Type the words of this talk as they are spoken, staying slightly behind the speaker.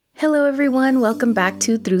Hello, everyone. Welcome back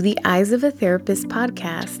to Through the Eyes of a Therapist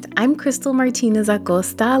podcast. I'm Crystal Martinez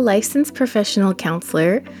Acosta, licensed professional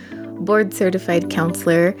counselor, board certified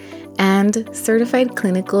counselor, and certified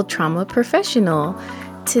clinical trauma professional.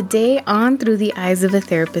 Today on Through the Eyes of a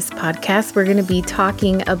Therapist podcast, we're going to be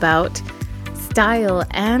talking about style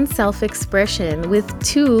and self-expression with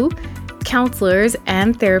two counselors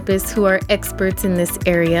and therapists who are experts in this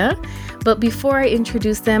area. But before I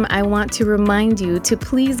introduce them, I want to remind you to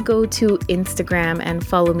please go to Instagram and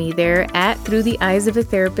follow me there at Through the Eyes of a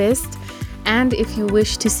Therapist. And if you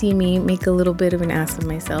wish to see me make a little bit of an ass of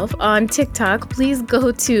myself on TikTok, please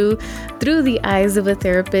go to Through the Eyes of a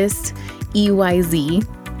Therapist,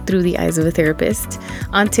 EYZ, Through the Eyes of a Therapist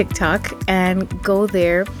on TikTok, and go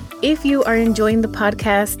there. If you are enjoying the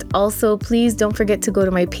podcast, also please don't forget to go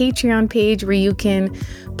to my Patreon page where you can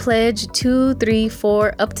pledge $2, $3,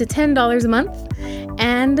 $4, up to $10 a month.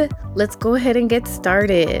 And let's go ahead and get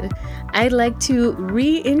started. I'd like to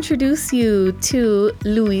reintroduce you to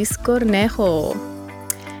Luis Cornejo.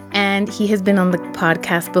 And he has been on the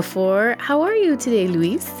podcast before. How are you today,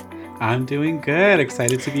 Luis? I'm doing good.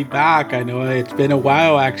 Excited to be back. I know it's been a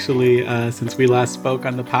while actually since we last spoke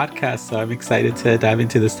on the podcast, so I'm excited to dive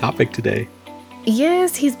into this topic today.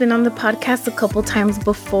 Yes, he's been on the podcast a couple times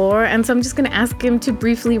before, and so I'm just going to ask him to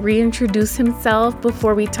briefly reintroduce himself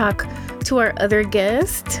before we talk to our other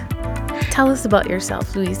guest. Tell us about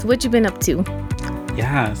yourself, Luis. What you been up to?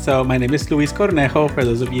 Yeah, so my name is Luis Cornejo. For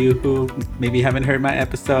those of you who maybe haven't heard my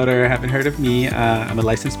episode or haven't heard of me, I'm a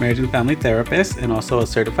licensed marriage and family therapist and also a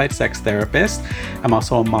certified sex therapist. I'm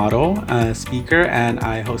also a model, speaker, and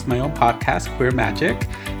I host my own podcast, Queer Magic.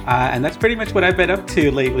 And that's pretty much what I've been up to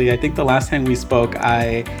lately. I think the last time we spoke,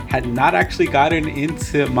 I had not actually gotten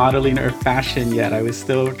into modeling or fashion yet. I was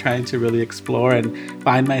still trying to really explore and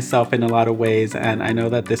find myself in a lot of ways. And I know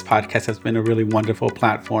that this podcast has been a really wonderful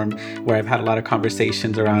platform where I've had a lot of conversations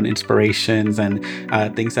around inspirations and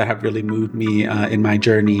things that have really moved me in my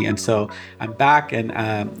journey. And so I'm back, and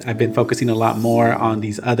I've been focusing a lot more on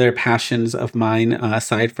these other passions of mine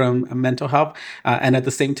aside from mental health, and at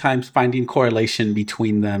the same time finding correlation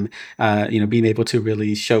between them. Being able to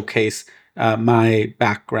really showcase my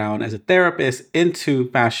background as a therapist into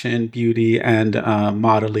fashion, beauty, and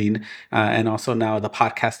modeling, and also now the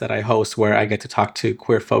podcast that I host, where I get to talk to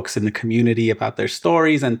queer folks in the community about their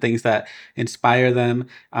stories and things that inspire them.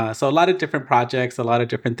 So a lot of different projects, a lot of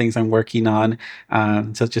different things I'm working on.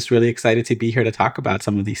 So just really excited to be here to talk about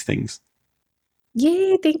some of these things.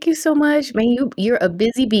 Yay, thank you so much. Man, you're a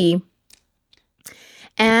busy bee.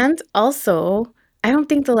 And also, I don't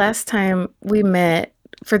think the last time we met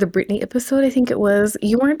for the Britney episode, I think it was,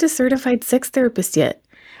 you weren't a certified sex therapist yet.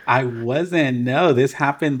 I wasn't. No, this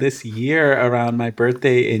happened this year around my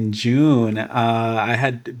birthday in June. I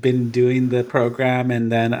had been doing the program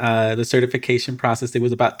and then the certification process. It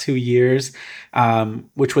was about 2 years,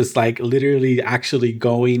 which was like literally actually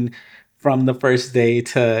going from the first day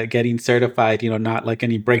to getting certified, not like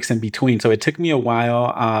any breaks in between. So it took me a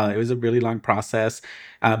while. It was a really long process.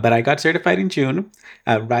 But I got certified in June,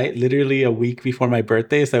 right? Literally a week before my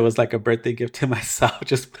birthday. So it was like a birthday gift to myself,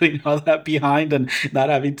 just putting all that behind and not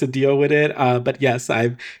having to deal with it. But yes,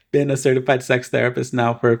 I've been a certified sex therapist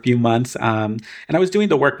now for a few months. And I was doing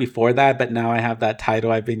the work before that, but now I have that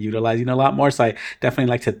title I've been utilizing a lot more. So I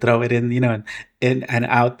definitely like to throw it in, in and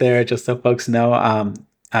out there just so folks know.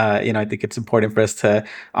 I think it's important for us to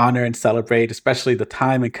honor and celebrate, especially the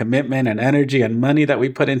time and commitment and energy and money that we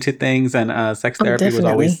put into things. And sex therapy was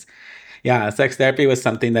always, sex therapy was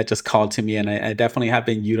something that just called to me, and I definitely have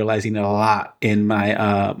been utilizing it a lot in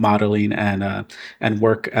my modeling and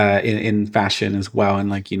work in fashion as well, and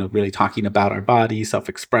really talking about our body,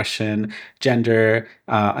 self-expression, gender,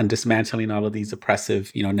 and dismantling all of these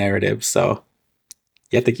oppressive narratives. So.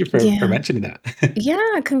 Yeah, thank you for mentioning that.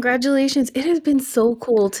 Yeah, congratulations. It has been so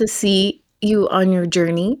cool to see you on your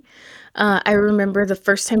journey. I remember the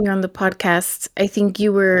first time you're on the podcast, I think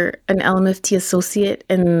you were an LMFT associate,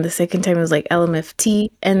 and the second time it was like LMFT.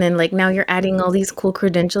 And then now you're adding all these cool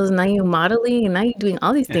credentials, and now you're modeling, and now you're doing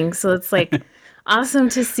all these things. So it's awesome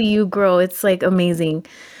to see you grow. It's amazing.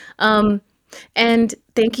 And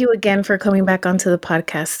thank you again for coming back onto the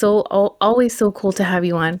podcast. So always so cool to have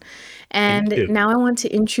you on. And now I want to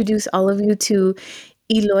introduce all of you to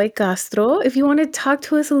Eloy Castro. If you want to talk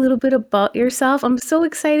to us a little bit about yourself, I'm so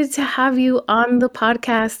excited to have you on the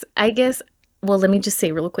podcast. I guess, well, let me just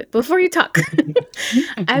say real quick before you talk.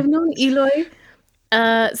 I've known Eloy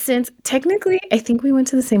since technically, I think we went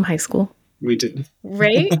to the same high school. We did.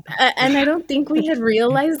 Right? And I don't think we had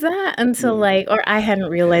realized that until or I hadn't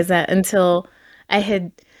realized that until I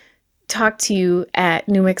had talked to you at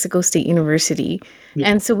New Mexico State University. Yeah.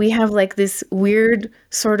 And so we have like this weird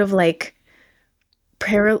sort of like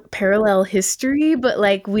parallel history, but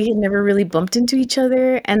like we had never really bumped into each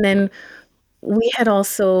other. And then we had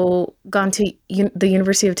also gone to the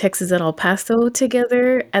University of Texas at El Paso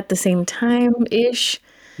together at the same time ish.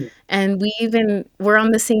 Yeah. And we even were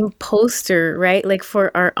on the same poster, right? Like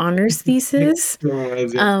for our honors thesis.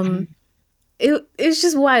 Yeah. It's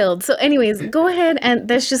just wild. So anyways, go ahead, and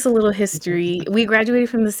that's just a little history. We graduated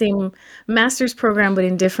from the same master's program, but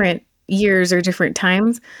in different years or different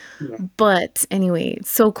times. Yeah. But anyway,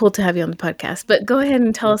 it's so cool to have you on the podcast. But go ahead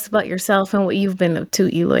and tell us about yourself and what you've been up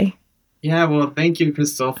to, Eloy. Yeah, well, thank you,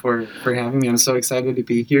 Crystal, for having me. I'm so excited to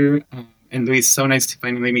be here. And Luis, so nice to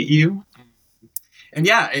finally meet you. And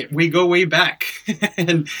yeah, we go way back.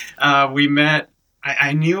 And we met,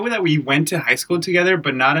 I knew that we went to high school together,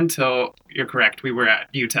 but not until, you're correct, we were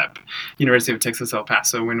at UTEP, University of Texas El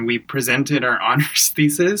Paso, when we presented our honors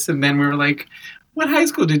thesis. And then we were like, what high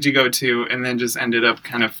school did you go to? And then just ended up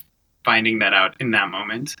kind of finding that out in that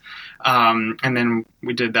moment. And then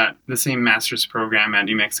we did the same master's program at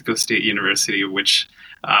New Mexico State University, which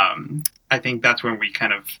I think that's when we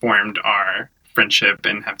kind of formed our friendship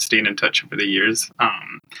and have stayed in touch over the years.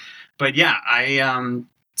 But yeah, I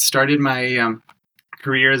started my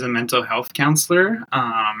career as a mental health counselor,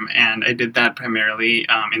 and I did that primarily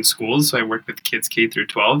in schools. So I worked with kids K through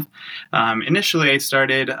 12. Initially, I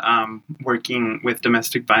started working with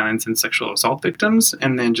domestic violence and sexual assault victims,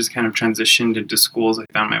 and then just kind of transitioned into schools. I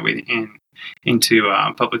found my way into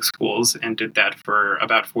public schools and did that for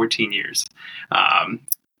about 14 years.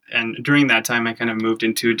 And during that time, I kind of moved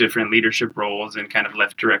into different leadership roles and kind of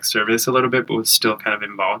left direct service a little bit, but was still kind of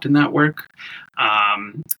involved in that work.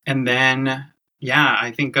 And then, yeah,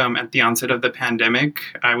 I think at the onset of the pandemic,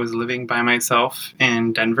 I was living by myself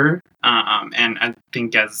in Denver. And I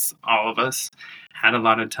think, as all of us, had a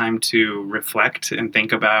lot of time to reflect and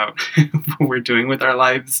think about what we're doing with our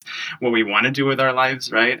lives, what we want to do with our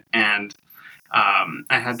lives, right? And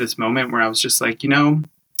I had this moment where I was just like,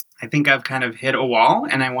 I think I've kind of hit a wall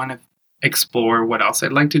and I want to explore what else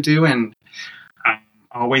I'd like to do. And I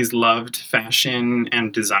always loved fashion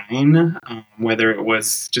and design, whether it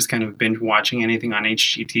was just kind of binge watching anything on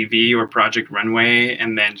HGTV or Project Runway,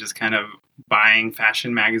 and then just kind of buying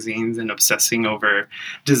fashion magazines and obsessing over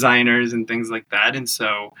designers and things like that. And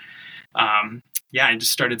so, yeah, I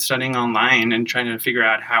just started studying online and trying to figure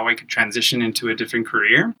out how I could transition into a different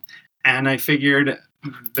career. And I figured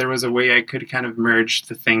there was a way I could kind of merge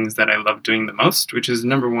the things that I love doing the most, which is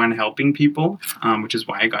number one, helping people, which is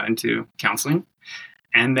why I got into counseling.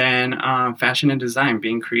 And then fashion and design,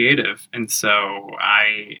 being creative. And so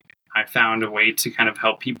I found a way to kind of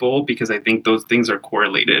help people because I think those things are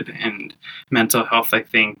correlated. And mental health, I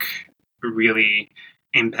think, really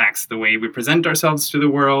impacts the way we present ourselves to the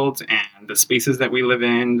world and the spaces that we live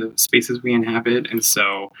in, the spaces we inhabit. And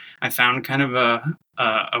so I found kind of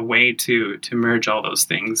a way to merge all those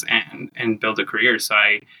things and build a career. So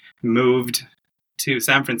I moved to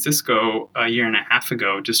San Francisco a year and a half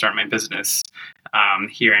ago to start my business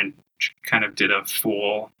here, and kind of did a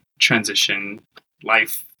full transition,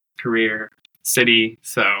 life, career, city.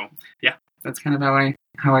 So yeah, that's kind of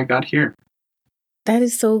how I got here. That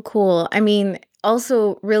is so cool. I mean,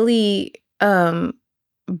 also really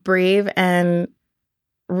brave and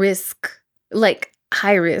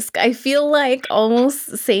high risk. I feel like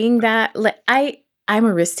almost saying that, like I'm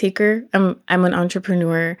a risk taker. I'm an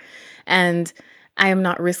entrepreneur, and I am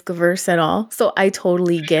not risk averse at all. So I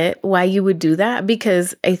totally get why you would do that,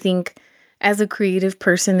 because I think as a creative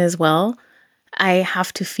person as well, I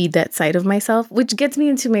have to feed that side of myself, which gets me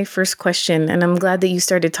into my first question. And I'm glad that you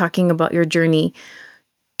started talking about your journey.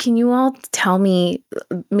 Can you all tell me,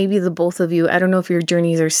 maybe the both of you, I don't know if your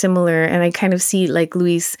journeys are similar, and I kind of see like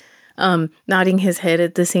Luis nodding his head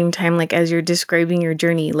at the same time, like as you're describing your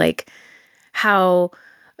journey, like how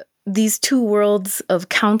these two worlds of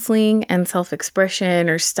counseling and self-expression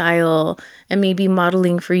or style, and maybe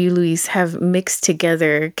modeling for you, Luis, have mixed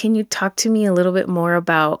together. Can you talk to me a little bit more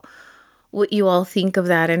about what you all think of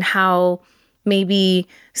that, and how maybe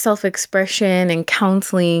self-expression and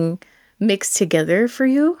counseling mixed together for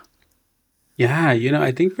you? Yeah,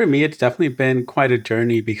 I think for me, it's definitely been quite a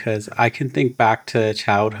journey because I can think back to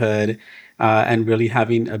childhood and really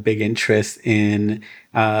having a big interest in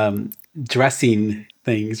dressing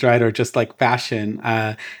things, right? Or just like fashion.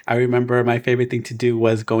 I remember my favorite thing to do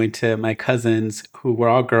was going to my cousins who were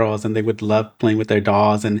all girls and they would love playing with their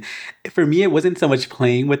dolls. And for me, it wasn't so much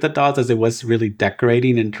playing with the dolls as it was really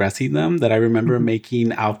decorating and dressing them, that I remember Mhm.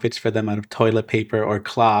 making outfits for them out of toilet paper or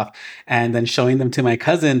cloth and then showing them to my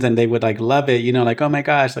cousins and they would like love it, like, oh my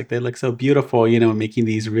gosh, like they look so beautiful, making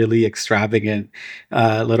these really extravagant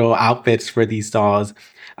little outfits for these dolls.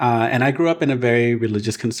 And I grew up in a very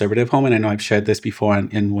religious conservative home. And I know I've shared this before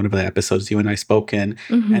in one of the episodes you and I spoke in.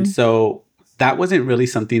 And Mm-hmm. so that wasn't really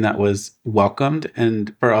something that was welcomed.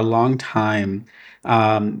 And for a long time,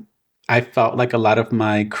 um, I felt like a lot of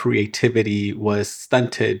my creativity was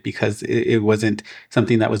stunted because it wasn't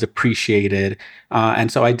something that was appreciated.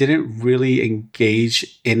 And so I didn't really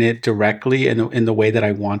engage in it directly in the way that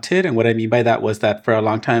I wanted. And what I mean by that was that for a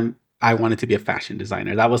long time, I wanted to be a fashion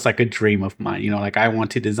designer. That was like a dream of mine. Like I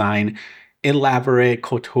want to design elaborate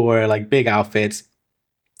couture, like big outfits.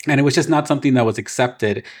 And it was just not something that was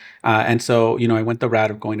accepted. And so, I went the route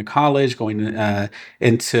of going to college, going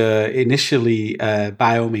into initially a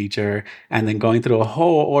bio major, and then going through a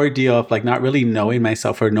whole ordeal of like not really knowing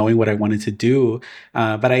myself or knowing what I wanted to do.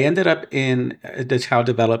 But I ended up in the child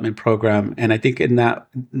development program. And I think in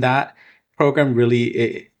that program really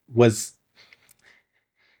it was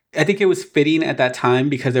I think it was fitting at that time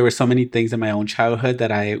because there were so many things in my own childhood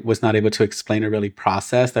that I was not able to explain or really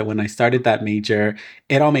process, that when I started that major,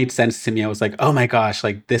 it all made sense to me. I was like, oh my gosh,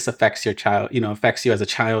 like this affects your child, affects you as a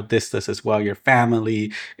child, this as well, your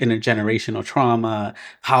family, intergenerational trauma,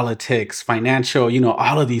 politics, financial,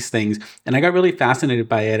 all of these things. And I got really fascinated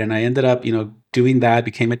by it. And I ended up, doing that,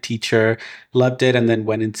 became a teacher, loved it, and then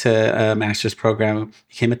went into a master's program,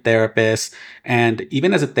 became a therapist. And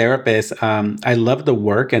even as a therapist, I loved the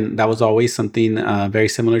work, and that was always something very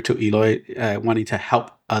similar to Eloy, wanting to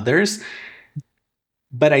help others.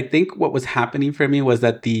 But I think what was happening for me was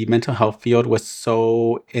that the mental health field was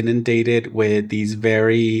so inundated with these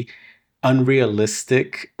very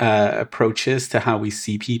unrealistic approaches to how we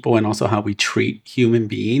see people and also how we treat human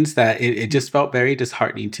beings, that it just felt very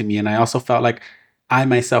disheartening to me. And I also felt like I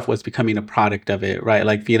myself was becoming a product of it, right?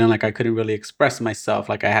 Like feeling like I couldn't really express myself,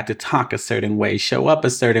 like I had to talk a certain way, show up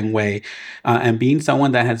a certain way. And being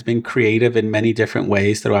someone that has been creative in many different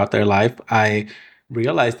ways throughout their life, I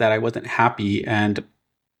realized that I wasn't happy. And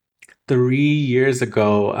 3 years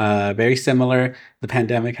ago, very similar. The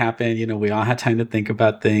pandemic happened. We all had time to think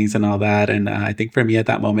about things and all that. And I think for me at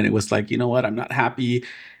that moment, it was like, you know what? I'm not happy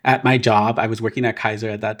at my job. I was working at Kaiser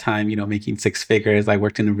at that time, making six figures. I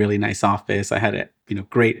worked in a really nice office. I had,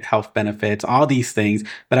 great health benefits, all these things,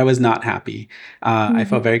 but I was not happy. I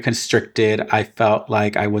felt very constricted. I felt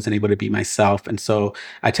like I wasn't able to be myself. And so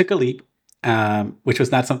I took a leap, which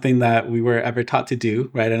was not something that we were ever taught to do,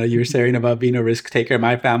 right? I know you were sharing about being a risk taker.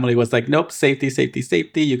 My family was like, nope, safety, safety,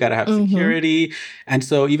 safety. You got to have Mm-hmm. security. And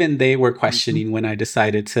so even they were Mhm. questioning when I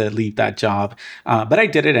decided to leave that job. But I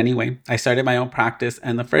did it anyway. I started my own practice.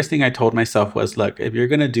 And the first thing I told myself was, look, if you're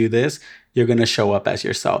going to do this, you're going to show up as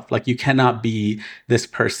yourself. Like you cannot be this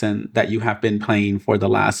person that you have been playing for the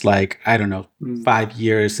last, like, I don't know, Mm. 5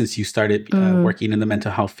 years since you started Mm. working in the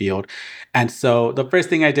mental health field. And so the first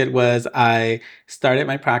thing I did was I started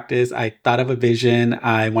my practice. I thought of a vision.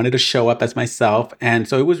 I wanted to show up as myself. And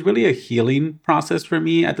so it was really a healing process for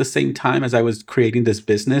me at the same time as I was creating this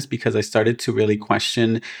business, because I started to really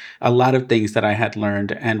question a lot of things that I had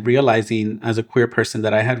learned, and realizing as a queer person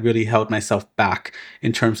that I had really held myself back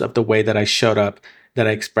in terms of the way that I showed up, that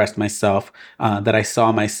I expressed myself, that I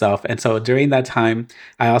saw myself. And so during that time,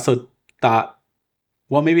 I also thought,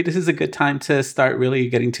 well, maybe this is a good time to start really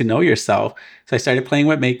getting to know yourself. So I started playing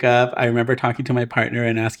with makeup. I remember talking to my partner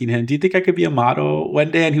and asking him, do you think I could be a model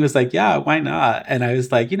one day? And he was like, yeah, why not? And I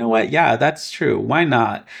was like, you know what? Yeah, that's true. Why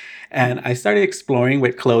not? And I started exploring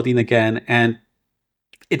with clothing again. And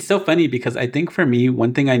it's so funny because I think for me,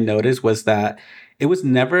 one thing I noticed was that it was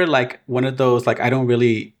never like one of those, like, I don't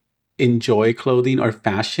really enjoy clothing or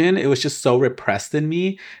fashion. It was just so repressed in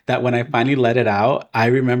me that when I finally let it out, I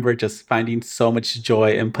remember just finding so much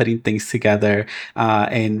joy in putting things together,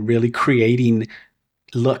 and really creating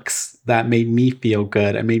looks that made me feel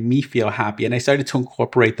good and made me feel happy. And I started to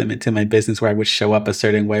incorporate them into my business, where I would show up a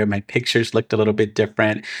certain way, or my pictures looked a little bit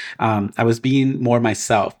different. I was being more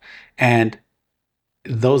myself. And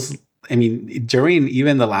during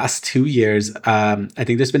even the last 2 years, I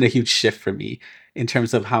think there's been a huge shift for me. in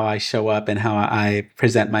terms of how I show up and how I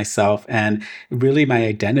present myself and really my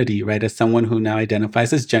identity, right? As someone who now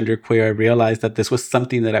identifies as genderqueer, I realized that this was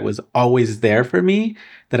something that was always there for me,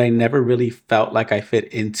 that I never really felt like I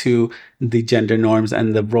fit into the gender norms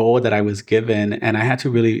and the role that I was given. And I had to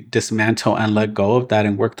really dismantle and let go of that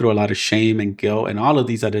and work through a lot of shame and guilt and all of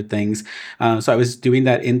these other things. So I was doing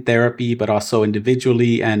that in therapy, but also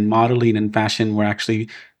individually, and modeling and fashion were actually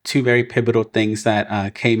two very pivotal things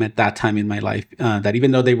that came at that time in my life, that even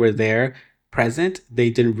though they were there present, they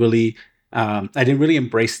didn't really, I didn't really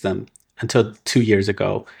embrace them until 2 years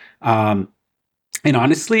ago. And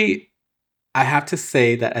honestly, I have to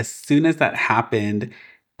say that as soon as that happened,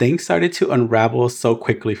 things started to unravel so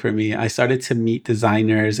quickly for me. I started to meet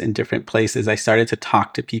designers in different places. I started to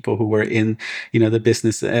talk to people who were in, the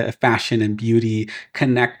business, fashion and beauty,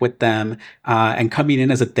 connect with them. And coming in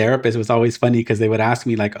as a therapist was always funny because they would ask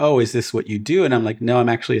me like, "Oh, is this what you do?" And I'm like, "No, I'm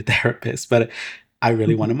actually a therapist, but I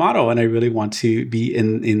really want to model and I really want to be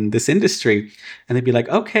in this industry." And they'd be like,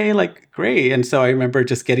 "Okay, like great." And so I remember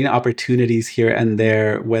just getting opportunities here and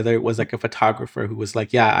there, whether it was like a photographer who was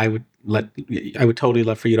like, "Yeah, I would totally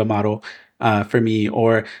love for you to model for me,"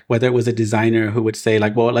 or whether it was a designer who would say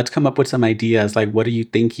like, "Well, let's come up with some ideas. Like, what are you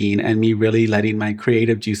thinking?" And me really letting my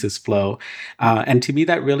creative juices flow. And to me,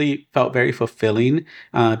 that really felt very fulfilling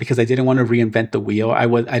because I didn't want to reinvent the wheel. I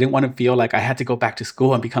didn't want to feel like I had to go back to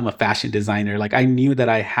school and become a fashion designer. Like I knew that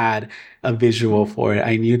I had a visual for it.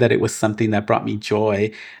 I knew that it was something that brought me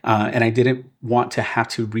joy, and I didn't want to have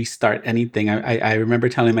to restart anything. I remember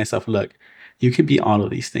telling myself, "Look, you can be all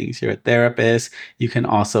of these things. You're a therapist. You can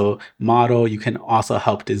also model. You can also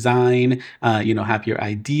help design, have your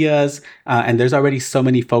ideas. And there's already so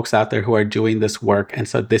many folks out there who are doing this work. And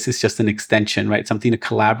so this is just an extension, right? Something to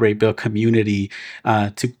collaborate, build community,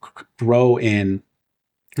 to grow in."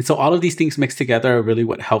 And so all of these things mixed together are really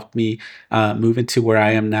what helped me move into where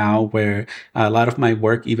I am now, where a lot of my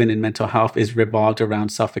work, even in mental health, is revolved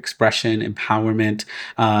around self-expression, empowerment,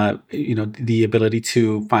 the ability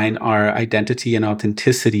to find our identity and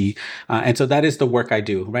authenticity. And so that is the work I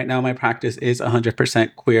do. Right now, my practice is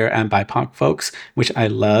 100% queer and BIPOC folks, which I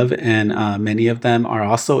love. And many of them are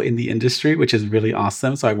also in the industry, which is really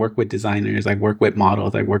awesome. So I work with designers, I work with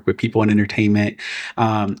models, I work with people in entertainment.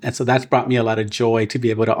 And so that's brought me a lot of joy to be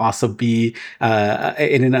able to also be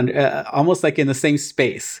in an almost like in the same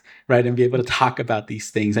space, right? And be able to talk about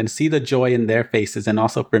these things and see the joy in their faces, and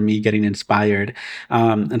also for me getting inspired.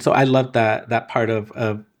 And so I love that part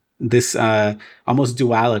of this almost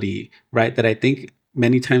duality, right? That I think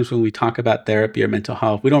many times when we talk about therapy or mental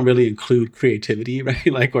health, we don't really include creativity,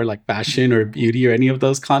 right? Or like fashion or beauty or any of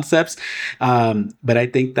those concepts. But I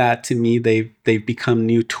think that to me, they've become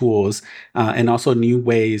new tools and also new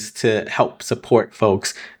ways to help support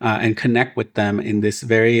folks and connect with them in this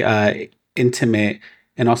very intimate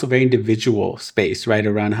and also very individual space, right?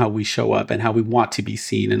 Around how we show up and how we want to be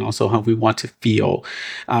seen, and also how we want to feel.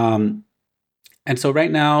 And so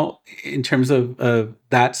right now, in terms of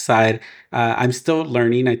that side, I'm still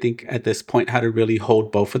learning, I think, at this point, how to really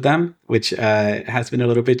hold both of them, which has been a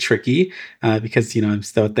little bit tricky because, I'm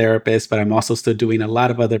still a therapist, but I'm also still doing a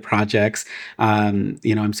lot of other projects.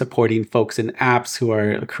 I'm supporting folks in apps who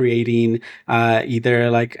are creating either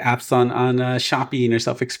like apps on shopping or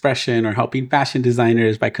self-expression, or helping fashion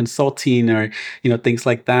designers by consulting, or, things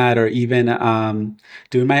like that, or even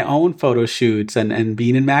doing my own photo shoots and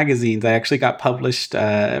being in magazines. I actually got published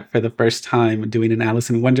for the first time doing an Alice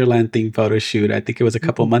in Wonderland themed photo shoot. I think it was a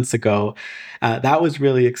couple months ago. That was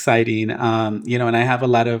really exciting. And I have a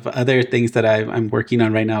lot of other things that I'm working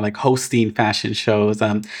on right now, like hosting fashion shows,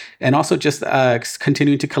 and also just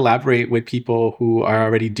continuing to collaborate with people who are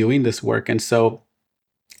already doing this work. And so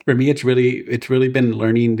for me, it's really been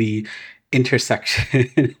learning the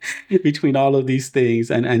intersection between all of these things,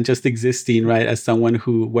 and just existing, right, as someone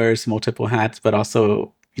who wears multiple hats, but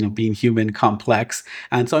also being human, complex.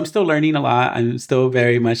 And so I'm still learning a lot. I'm still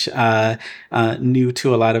very much new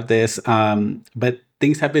to a lot of this, but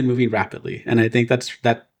things have been moving rapidly, and I think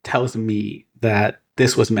that tells me that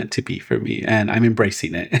this was meant to be for me, and I'm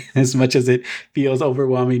embracing it. As much as it feels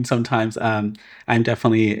overwhelming sometimes, I'm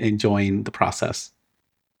definitely enjoying the process.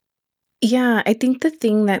 Yeah, I think the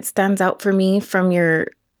thing that stands out for me from your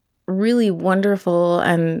really wonderful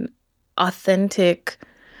and authentic,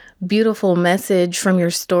 beautiful message from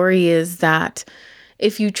your story is that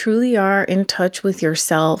if you truly are in touch with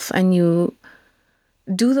yourself and you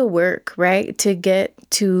do the work, right, to get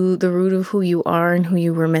to the root of who you are and who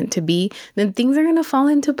you were meant to be, then things are going to fall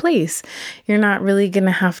into place. You're not really going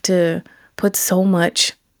to have to put so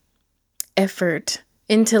much effort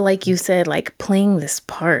into, like you said, like playing this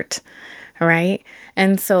part, right?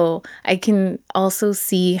 And so I can also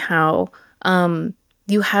see how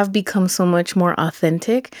you have become so much more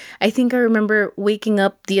authentic. I think I remember waking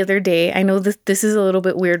up the other day. I know this is a little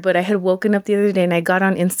bit weird, but I had woken up the other day and I got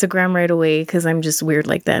on Instagram right away because I'm just weird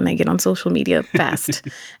like that and I get on social media fast.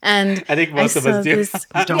 And I think most of us do.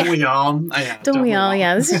 Don't we all? Yeah, don't we all?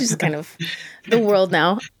 Yeah, this is just kind of the world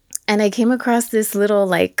now. And I came across this little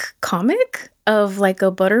like comic of like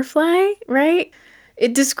a butterfly, right?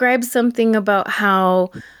 It describes something about how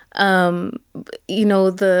the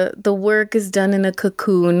work is done in a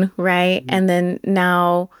cocoon, right? And then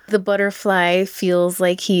now the butterfly feels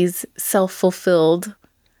like he's self-fulfilled.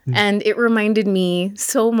 And it reminded me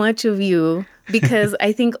so much of you because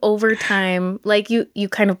I think over time, like you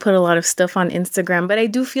kind of put a lot of stuff on Instagram, but I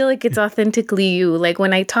do feel like it's authentically you. Like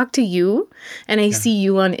when I talk to you and I see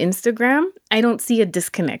you on Instagram, I don't see a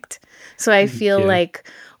disconnect. So I feel like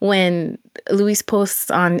when Luis posts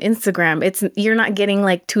on Instagram, you're not getting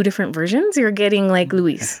like two different versions. You're getting like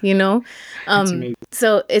Luis,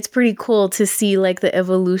 So it's pretty cool to see like the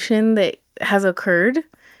evolution that has occurred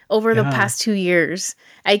over the past 2 years.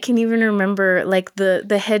 I can even remember like the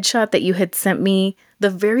headshot that you had sent me the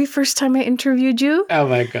very first time I interviewed you. Oh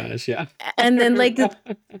my gosh, yeah. And then like,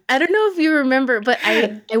 I don't know if you remember, but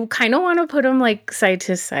I kind of want to put them like side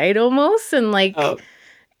to side almost. And like,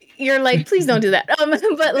 you're like, please don't do that.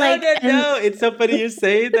 But no. It's so funny you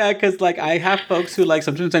say that because like I have folks who like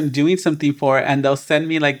sometimes I'm doing something for and they'll send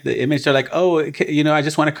me like the image. They're like, oh, I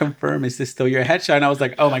just want to confirm, is this still your headshot? And I was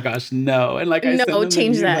like, oh my gosh, no. And like,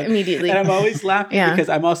 change that immediately. And I'm always laughing because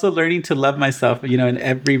I'm also learning to love myself, in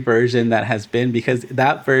every version that has been, because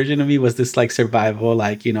that version of me was this like survival,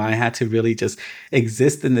 like, I had to really just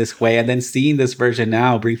exist in this way. And then seeing this version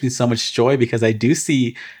now brings me so much joy because I do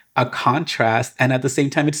see a contrast, and at the same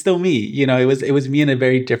time it's still me. It was me in a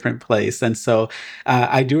very different place. And so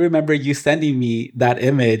I do remember you sending me that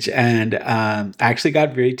image, and I actually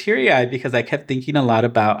got very teary-eyed because I kept thinking a lot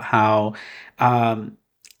about how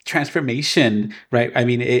transformation, right? I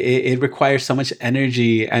mean, it requires so much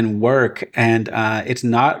energy and work, and it's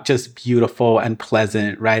not just beautiful and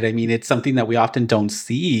pleasant, right? I mean, it's something that we often don't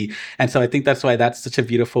see. And so I think that's why that's such a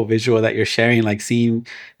beautiful visual that you're sharing, like seeing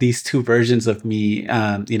these two versions of me,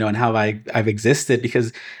 and how I've existed.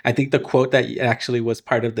 Because I think the quote that actually was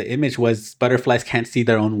part of the image was butterflies can't see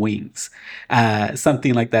their own wings,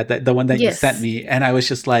 something like that, the one that you sent me. And I was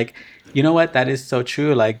just like, you know what? That is so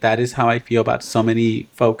true. Like, that is how I feel about so many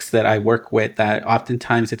folks that I work with, that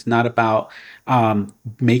oftentimes it's not about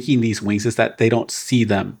making these wings, is that they don't see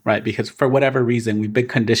them, right? Because for whatever reason, we've been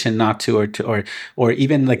conditioned not to, or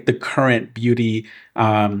even like the current beauty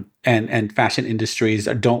and fashion industries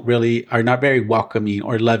are not very welcoming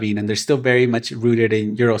or loving, and they're still very much rooted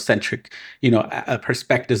in Eurocentric,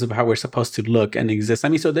 perspectives of how we're supposed to look and exist. I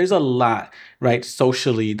mean, so there's a lot, right,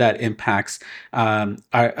 socially that impacts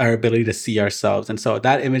our ability to see ourselves. And so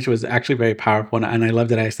that image was actually very powerful, and I love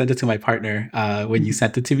that. I sent it to my partner when you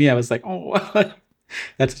sent it to me. I was like, oh,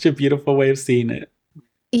 that's such a beautiful way of seeing it.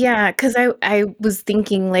 Yeah, because I was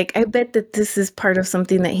thinking, like, I bet that this is part of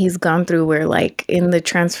something that he's gone through where, like, in the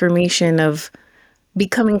transformation of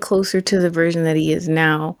becoming closer to the version that he is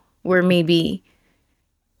now, where maybe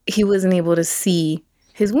he wasn't able to see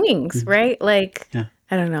his wings, right? Like,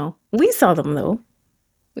 I don't know. We saw them, though,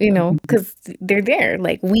 because they're there.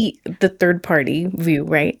 Like, the third party view,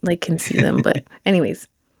 right? Like, can see them. But anyways,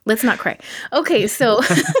 let's not cry. Okay, so,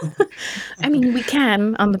 I mean, we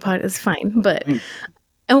can on the pod. It's fine, but...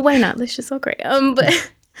 And why not? Let's just all cry.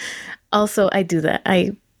 But also I do that.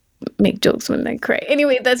 I make jokes when I cry.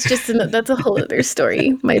 Anyway, that's a whole other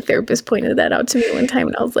story. My therapist pointed that out to me one time,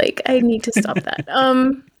 and I was like, I need to stop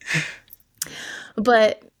that.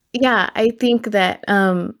 But yeah, I think that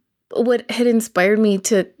what had inspired me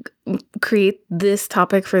to create this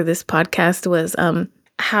topic for this podcast was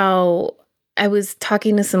how I was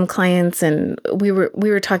talking to some clients, and we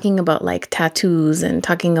were talking about like tattoos and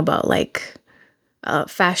talking about like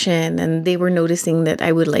fashion, and they were noticing that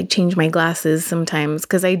I would like change my glasses sometimes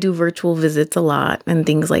because I do virtual visits a lot and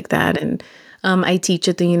things like that. And I teach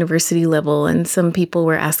at the university level, and some people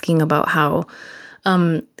were asking about how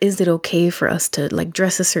is it okay for us to like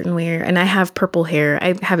dress a certain way? And I have purple hair.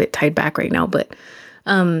 I have it tied back right now, but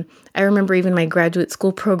I remember even my graduate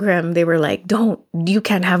school program, they were like, you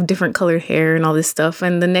can't have different colored hair and all this stuff.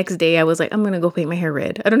 And the next day I was like, I'm going to go paint my hair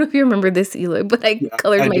red. I don't know if you remember this, Eloy, but I Yeah,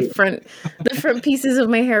 colored I my do. the front pieces of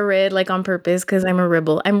my hair red, like on purpose, because I'm a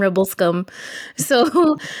rebel. I'm rebel scum.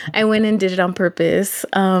 So I went and did it on purpose,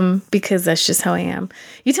 because that's just how I am.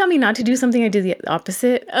 You tell me not to do something, I do the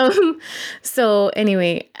opposite. So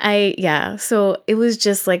anyway, so it was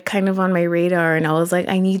just like kind of on my radar, and I was like,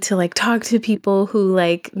 I need to like talk to people who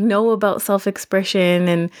like know about self-expression,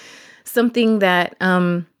 and something that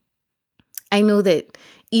I know that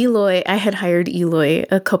I had hired Eloy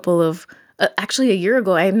a couple of actually a year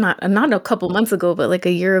ago. I'm not a couple months ago, but like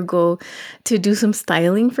a year ago, to do some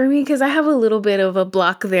styling for me, because I have a little bit of a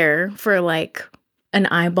block there for like an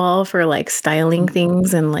eyeball for like styling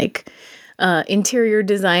things and like interior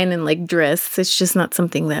design and like dress. It's just not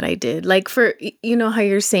something that I did. Like for you know how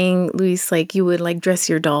you're saying, Luis, like you would like dress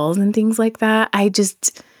your dolls and things like that. I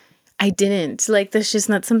didn't. Like that's just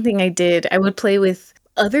not something I did. I would play with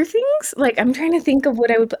other things. Like I'm trying to think of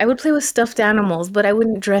what I would play with stuffed animals, but I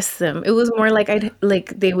wouldn't dress them. It was more like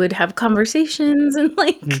they would have conversations, and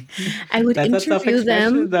like I would That's a interview self-expression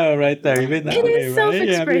them. though, right there, even It that way, is right?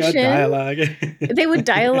 Yeah, having a self-expression. dialogue. They would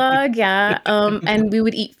dialogue, yeah. And we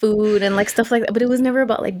would eat food and like stuff like that. But it was never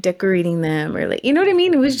about like decorating them or like, you know what I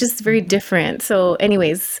mean? It was just very different. So,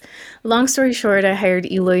 anyways, long story short, I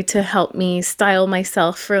hired Eloy to help me style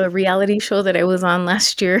myself for a reality show that I was on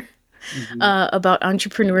last year, Mhm. about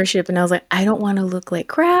entrepreneurship. And I was like, I don't want to look like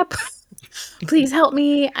crap. Please help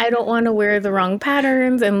me. I don't want to wear the wrong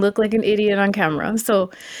patterns and look like an idiot on camera. So,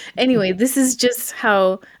 anyway, this is just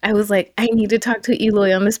how I was like, I need to talk to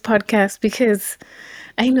Eloy on this podcast because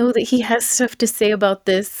I know that he has stuff to say about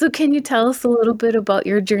this. So, can you tell us a little bit about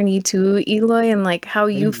your journey to Eloy and like how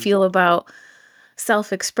you Yeah. feel about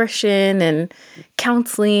self expression and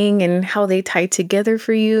counseling and how they tie together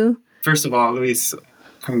for you? First of all, Luis,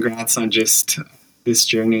 congrats on just this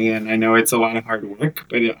journey. And I know it's a lot of hard work,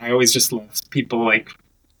 but I always just love people like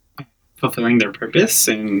fulfilling their purpose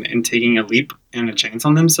and taking a leap and a chance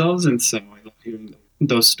on themselves. And so I love hearing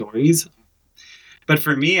those stories. But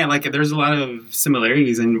for me, I like it. There's a lot of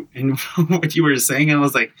similarities in what you were saying. I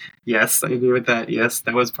was like, yes, I agree with that. Yes,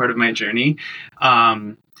 that was part of my journey.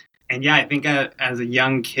 And yeah, I think as a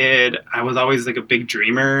young kid, I was always like a big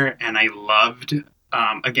dreamer, and I loved,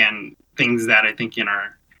 again, things that I think in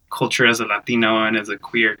our culture as a Latino and as a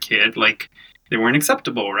queer kid, like they weren't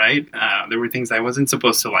acceptable, right? There were things I wasn't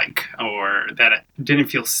supposed to like, or that didn't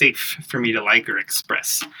feel safe for me to like or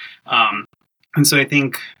express. And so I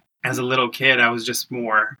think as a little kid, I was just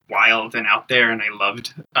more wild and out there, and I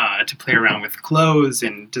loved to play around with clothes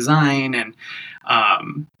and design. And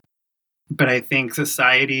but I think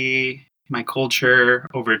society, my culture,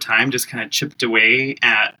 over time, just kind of chipped away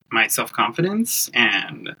at my self confidence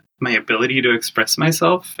and my ability to express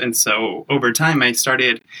myself. And so over time, I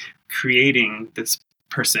started creating this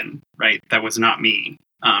person, right, that was not me,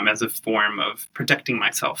 as a form of protecting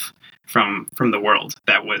myself from the world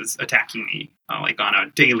that was attacking me, like on a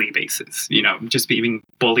daily basis. You know, just being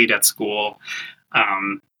bullied at school,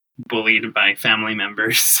 bullied by family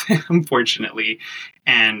members, unfortunately,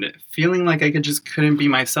 and feeling like I couldn't be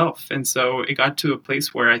myself. And so it got to a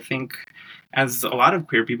place where I think, as a lot of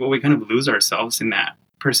queer people, we kind of lose ourselves in that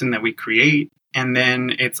person that we create, and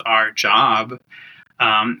then it's our job,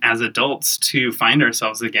 as adults, to find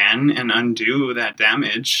ourselves again and undo that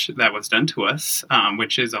damage that was done to us,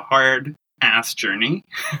 which is a hard ass journey.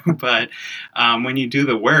 But when you do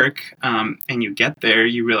the work, and you get there,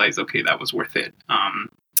 you realize, okay, that was worth it.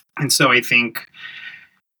 And so I think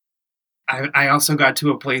I also got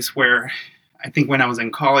to a place where I think when I was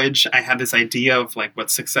in college, I had this idea of like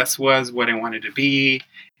what success was, what I wanted to be.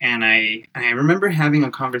 And I remember having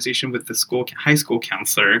a conversation with the high school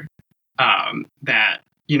counselor, that,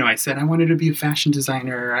 you know, I said, I wanted to be a fashion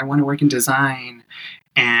designer. I want to work in design.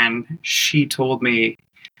 And she told me,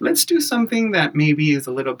 let's do something that maybe is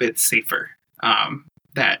a little bit safer,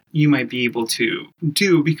 that you might be able to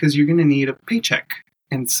do because you're going to need a paycheck.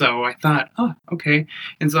 And so I thought, oh, okay.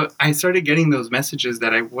 And so I started getting those messages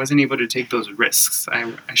that I wasn't able to take those risks.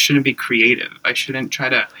 I shouldn't be creative. I shouldn't try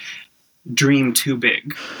to dream too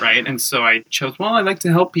big, right? And so I chose, well, I like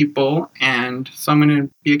to help people, and so I'm going to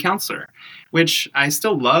be a counselor, which I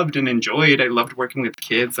still loved and enjoyed. I loved working with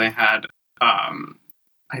kids. I had,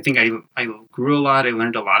 I think I grew a lot. I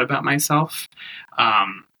learned a lot about myself.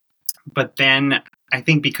 But then I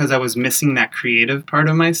think because I was missing that creative part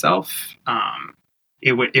of myself,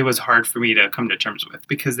 it was hard for me to come to terms with,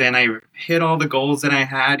 because then I hit all the goals that I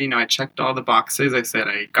had. I checked all the boxes. I said,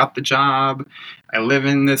 I got the job. I live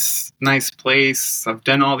in this nice place. I've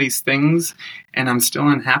done all these things and I'm still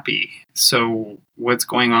unhappy. So what's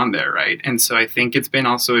going on there, right? And so I think it's been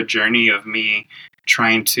also a journey of me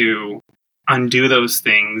trying to undo those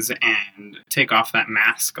things and take off that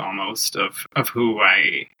mask almost of who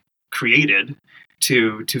I created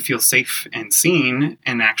to feel safe and seen,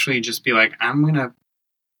 and actually just be like, I'm going to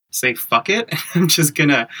say fuck it. I'm just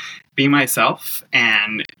gonna be myself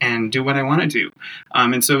and do what I want to do.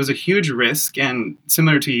 And so it was a huge risk. And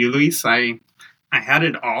similar to you, Luis, I had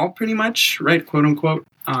it all pretty much, right, quote unquote.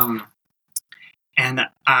 And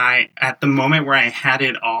at the moment where I had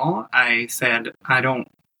it all, I said,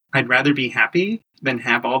 I'd rather be happy than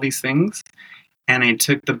have all these things. And I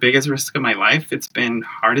took the biggest risk of my life. It's been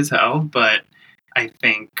hard as hell, but I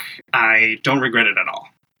think I don't regret it at all.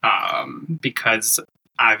 Because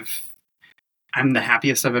I'm the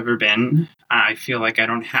happiest I've ever been. I feel like I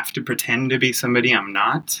don't have to pretend to be somebody I'm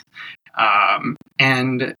not.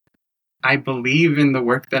 And I believe in the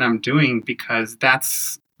work that I'm doing, because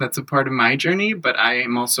that's a part of my journey, but I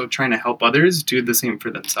am also trying to help others do the same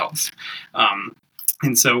for themselves.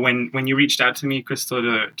 And so when you reached out to me,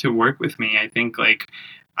 Crystal, to work with me, I think like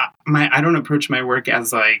I don't approach my work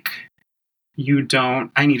as like,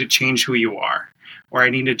 I need to change who you are, or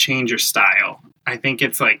I need to change your style. I think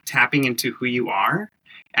it's like tapping into who you are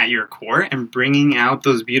at your core and bringing out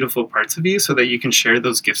those beautiful parts of you so that you can share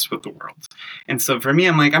those gifts with the world. And so for me,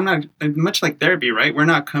 I'm not much like therapy, right? We're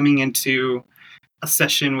not coming into a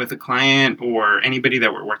session with a client or anybody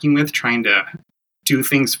that we're working with trying to do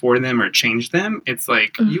things for them or change them. It's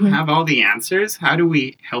like, you have all the answers. How do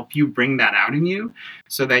we help you bring that out in you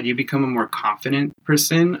so that you become a more confident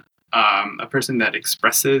person, a person that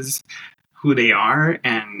expresses who they are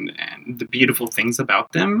and the beautiful things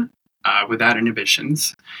about them without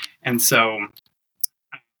inhibitions. And so,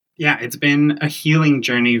 yeah, it's been a healing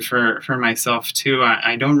journey for myself too.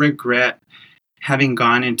 I don't regret having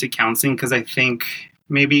gone into counseling, because I think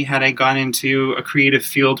maybe had I gone into a creative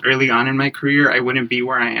field early on in my career, I wouldn't be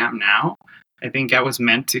where I am now. I think I was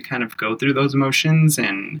meant to kind of go through those emotions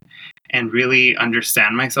and really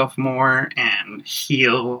understand myself more and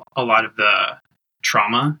heal a lot of the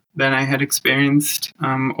trauma that I had experienced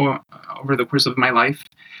over the course of my life,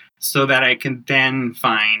 so that I can then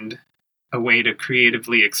find a way to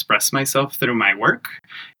creatively express myself through my work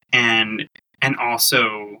and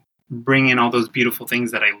also bring in all those beautiful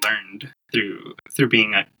things that I learned through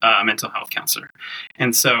being a mental health counselor.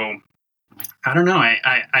 And so I don't know,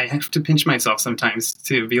 I have to pinch myself sometimes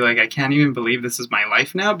to be like, I can't even believe this is my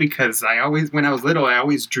life now, because when I was little, I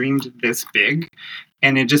always dreamed this big.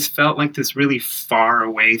 And it just felt like this really far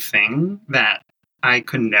away thing that I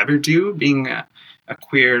could never do, being a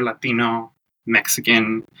queer, Latino,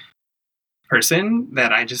 Mexican person,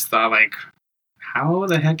 that I just thought like, how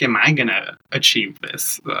the heck am I going to achieve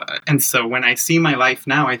this? And so when I see my life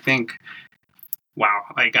now, I think, wow,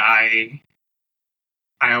 like I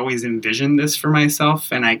always envisioned this for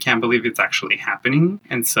myself, and I can't believe it's actually happening.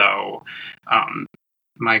 And so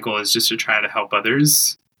my goal is just to try to help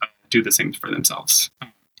others do the same for themselves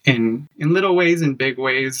in little ways, in big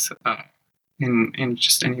ways, in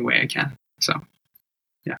just any way I can. So,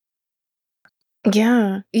 yeah.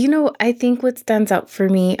 Yeah. I think what stands out for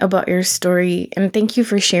me about your story, and thank you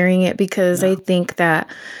for sharing it, because I think that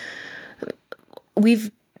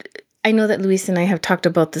I know that Luis and I have talked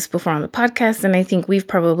about this before on the podcast, and I think we've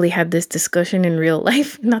probably had this discussion in real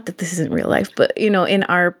life. Not that this isn't real life, but, in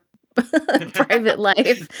our private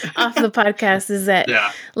life off the podcast, is that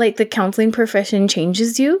like the counseling profession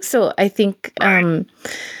changes you. So I think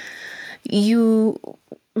you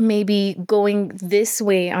maybe going this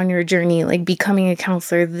way on your journey, like becoming a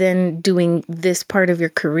counselor, then doing this part of your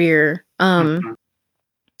career,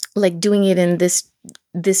 like doing it in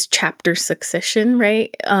this chapter succession,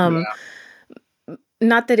 right?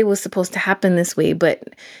 Not that it was supposed to happen this way, but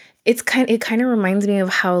it kind of reminds me of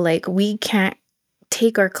how like we can't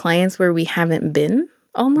take our clients where we haven't been,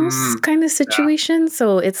 almost kind of situation.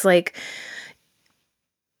 So it's like,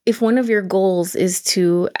 if one of your goals is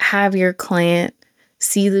to have your client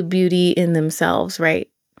see the beauty in themselves, right?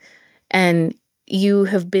 And you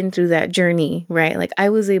have been through that journey, right? Like I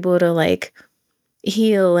was able to like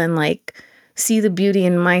heal and like see the beauty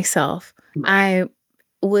in myself. I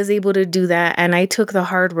was able to do that, and I took the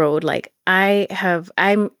hard road. Like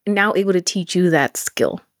I'm now able to teach you that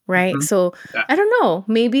skill. Right. So I don't know,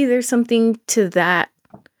 maybe there's something to that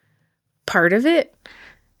part of it.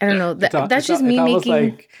 I don't know. That's just me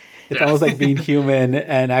making. it's almost like being human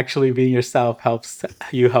and actually being yourself helps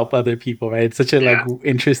you help other people, right? It's such a like Yeah.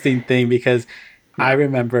 interesting thing because I Yeah.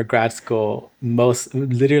 remember grad school most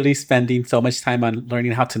literally spending so much time on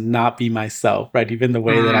learning how to not be myself, right? Even the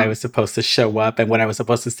way that I Mm, was supposed to show up and what I was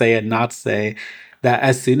supposed to say and not say. That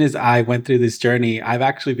as soon as I went through this journey, I've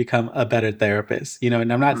actually become a better therapist,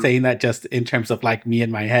 and I'm not mm, saying that just in terms of like me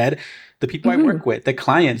in my head. The people I Hmm. work with, the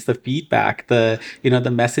clients, the feedback, the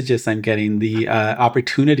messages I'm getting, the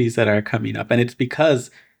opportunities that are coming up, and it's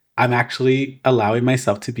because I'm actually allowing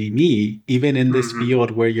myself to be me, even in this mhm.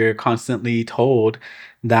 field where you're constantly told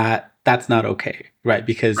that that's not okay, right?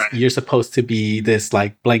 Because Right. you're supposed to be this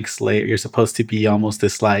like blank slate. You're supposed to be almost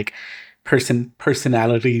this like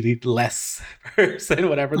personality less person,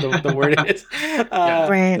 whatever the word is. Yeah. Uh,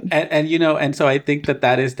 Right. and so I think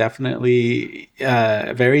that is definitely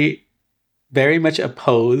very very much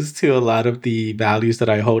opposed to a lot of the values that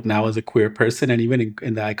I hold now as a queer person, and even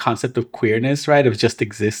in the concept of queerness, right? Of just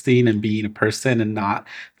existing and being a person and not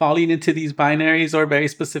falling into these binaries or very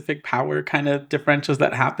specific power kind of differentials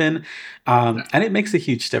that happen. Yeah. And it makes a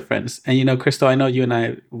huge difference. And Crystal, I know you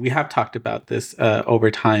and we have talked about this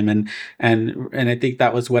over time, and I think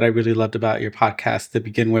that was what I really loved about your podcast to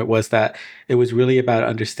begin with, was that it was really about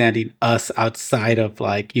understanding us outside of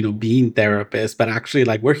like being therapists, but actually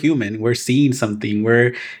like we're human, we're seeing something,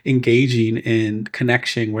 we're engaging in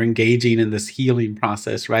connection, we're engaging in this healing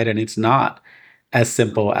process, right? And it's not as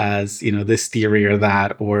simple as this theory or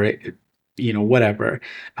that, or whatever.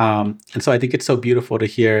 And so I think it's so beautiful to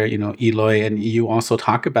hear Eloy and you also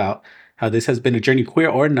talk about how this has been a journey, queer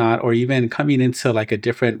or not, or even coming into like a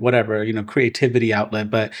different whatever creativity outlet,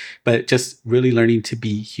 but just really learning to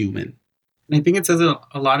be human. And I think it says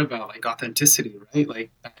a lot about like authenticity, right? Like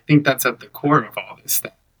I think that's at the core of all this.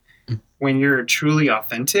 That when you're truly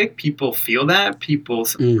authentic, people feel that, people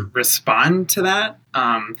Mm. respond to that.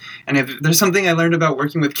 And if there's something I learned about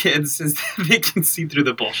working with kids is that they can see through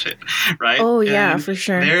the bullshit, right? Oh, yeah, And for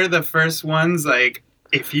sure. they're the first ones. Like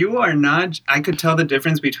if you are not, I could tell the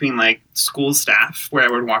difference between like school staff, where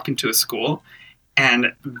I would walk into a school,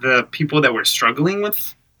 and the people that were struggling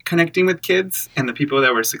with connecting with kids and the people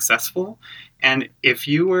that were successful. And if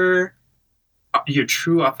you were your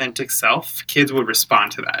true authentic self, kids would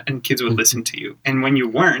respond to that and kids would listen to you. And when you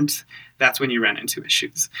weren't, that's when you ran into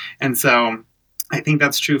issues. And so I think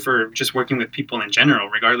that's true for just working with people in general,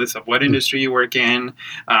 regardless of what industry you work in,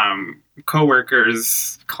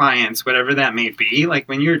 coworkers, clients, whatever that may be. Like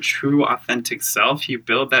when you're a true authentic self, you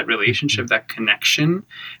build that relationship, that connection,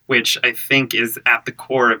 which I think is at the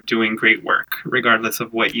core of doing great work, regardless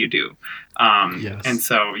of what you do. And Yes.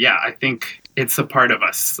 so, yeah, I think it's a part of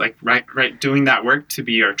us, like right, doing that work to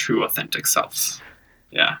be our true authentic selves.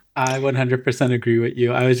 Yeah. I 100% agree with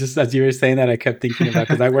you. I was just, as you were saying that, I kept thinking about,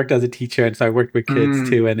 because I worked as a teacher and so I worked with kids Mm,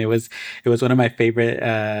 too, and it was one of my favorite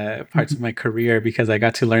parts of my career because I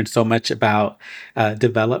got to learn so much about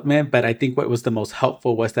development. But I think what was the most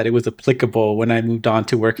helpful was that it was applicable when I moved on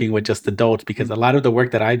to working with just adults, because a lot of the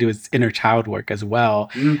work that I do is inner child work as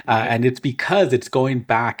well, right. and it's because it's going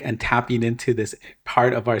back and tapping into this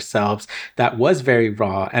part of ourselves that was very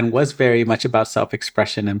raw and was very much about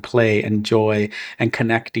self-expression and play and joy and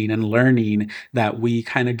connecting and learning, that we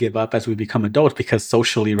kind of give up as we become adults, because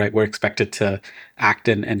socially, right, we're expected to act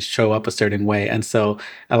and show up a certain way. And so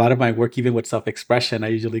a lot of my work, even with self-expression, I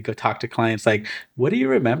usually go talk to clients like, what do you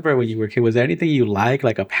remember when you were a kid? Was there anything you like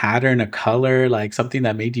a pattern, a color, like something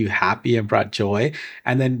that made you happy and brought joy?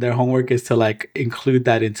 And then their homework is to like include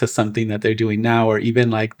that into something that they're doing now, or even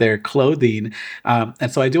like their clothing.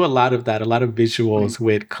 And so I do a lot of that, a lot of visuals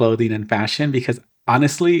with clothing and fashion, because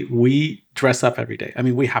honestly, we dress up every day. I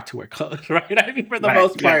mean, we have to wear clothes, right? I mean, for the Right.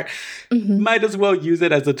 most Yeah. part, Hmm. might as well use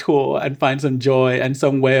it as a tool and find some joy and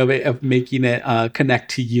some way of making it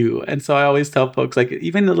connect to you. And so I always tell folks, like,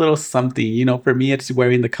 even a little something, for me, it's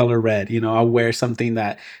wearing the color red. I'll wear something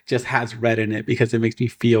that just has red in it because it makes me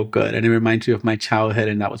feel good. And it reminds me of my childhood.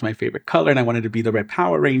 And that was my favorite color. And I wanted to be the Red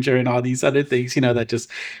Power Ranger and all these other things, that just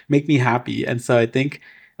make me happy. And so I think,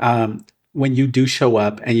 when you do show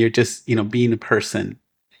up and you're just, being a person,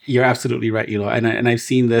 you're absolutely right, Eloy. And I've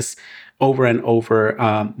seen this over and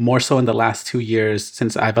over, more so in the last 2 years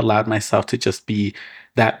since I've allowed myself to just be,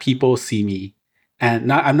 that people see me. And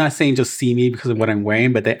I'm not saying just see me because of what I'm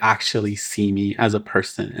wearing, but they actually see me as a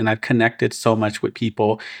person. And I've connected so much with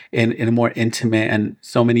people in a more intimate and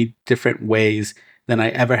so many different ways than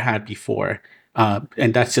I ever had before.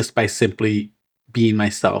 And that's just by simply being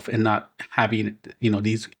myself and not having,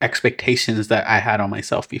 these expectations that I had on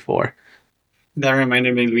myself before. That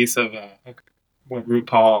reminded me, Luis, of what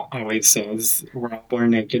RuPaul always says: "We're all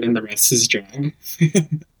born naked, and the rest is drag."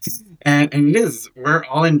 And it is, we're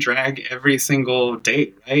all in drag every single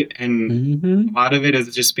day, right? And Mm-hmm. a lot of it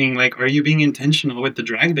is just being like, are you being intentional with the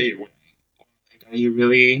drag that you're wearing? Like, are you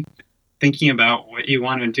really thinking about what you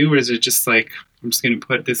want to do, or is it just like, I'm just going to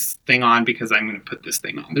put this thing on because I'm going to put this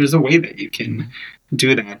thing on? There's a way that you can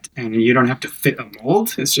do that, and you don't have to fit a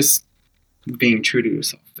mold. It's just being true to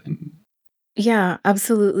yourself. And Yeah,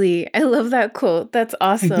 absolutely. I love that quote. That's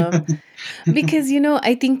awesome. Because,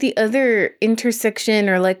 I think the other intersection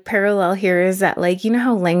or like parallel here is that, like,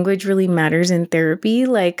 how language really matters in therapy?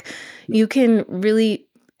 Like, you can really,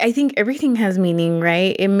 I think everything has meaning,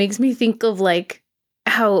 right? It makes me think of like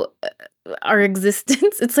how our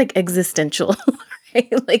existence, it's like existential,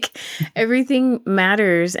 right? Like everything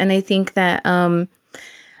matters. And I think that,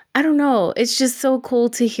 I don't know, it's just so cool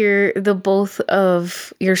to hear the both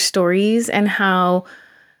of your stories and how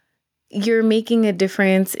you're making a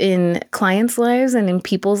difference in clients' lives and in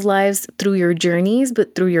people's lives through your journeys,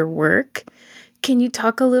 but through your work. Can you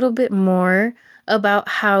talk a little bit more about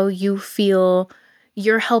how you feel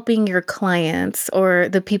you're helping your clients or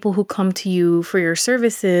the people who come to you for your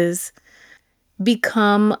services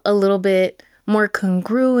become a little bit more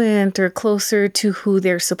congruent or closer to who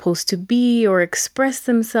they're supposed to be or express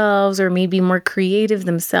themselves or maybe more creative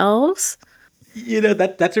themselves?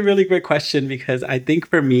 That's a really great question, because I think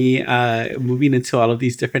for me, moving into all of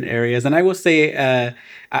these different areas, and I will say,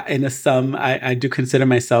 in a sum, I do consider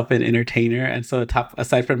myself an entertainer, and so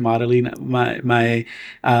aside from modeling, my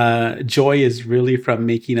joy is really from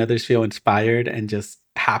making others feel inspired and just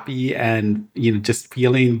happy and just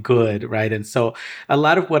feeling good, right? And so a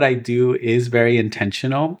lot of what I do is very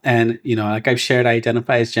intentional, and like I've shared, I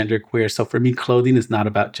identify as genderqueer, so for me, clothing is not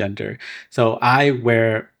about gender. So I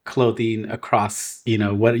wear clothing across,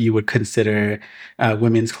 what you would consider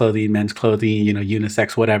women's clothing, men's clothing,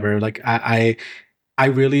 unisex, whatever. Like I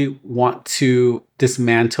really want to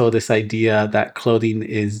dismantle this idea that clothing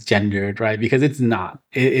is gendered, right? Because it's not.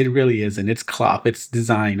 It really isn't. It's cloth. It's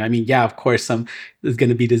design. I mean, yeah, of course, some is going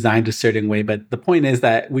to be designed a certain way, but the point is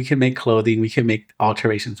that we can make clothing, we can make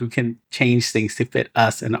alterations, we can change things to fit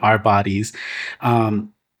us and our bodies.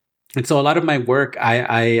 And so a lot of my work,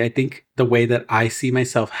 I think the way that I see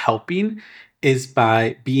myself helping is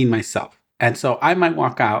by being myself. And so I might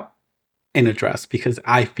walk out in a dress because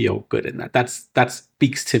I feel good in that. That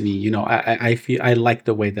speaks to me. I feel I like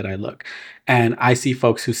the way that I look. And I see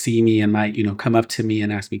folks who see me and might, come up to me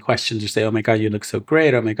and ask me questions or say, "Oh my God, you look so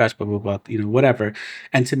great. Oh my gosh, blah, blah, blah," whatever.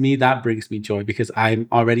 And to me, that brings me joy because I'm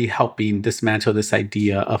already helping dismantle this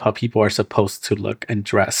idea of how people are supposed to look and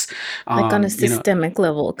dress. Like on a You know, systemic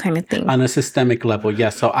level kind of thing. on a systemic level,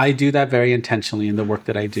 yes. So I do that very intentionally in the work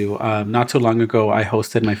that I do. Not too long ago, I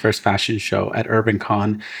hosted my first fashion show at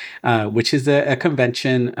UrbanCon, which is a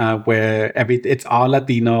convention where it's all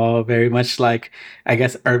Latino, very much like, I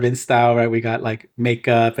guess, urban style, right? We got like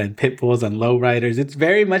makeup and pit bulls and lowriders. It's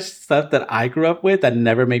very much stuff that I grew up with that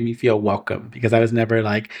never made me feel welcome because I was never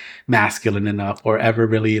like masculine enough or ever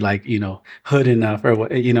really like, hood enough or,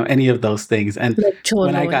 any of those things. And Like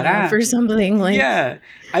when I cholo got enough out, or something like. yeah.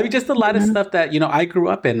 I mean, just a lot of Yeah. stuff that, I grew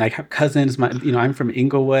up in. Like, I have cousins, I'm from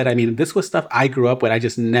Inglewood. I mean, this was stuff I grew up with. I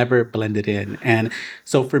just never blended in. And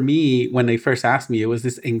so for me, when they first asked me, it was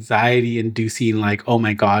this anxiety inducing, like, oh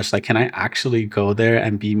my gosh, like, can I actually go there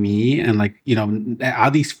and be me? And like,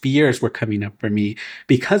 all these fears were coming up for me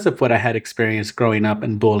because of what I had experienced growing up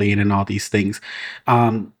and bullying and all these things.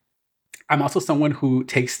 I'm also someone who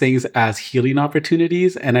takes things as healing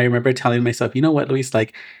opportunities. And I remember telling myself, you know what, Luis,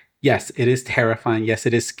 like, yes, it is terrifying. Yes,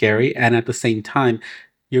 it is scary. And at the same time,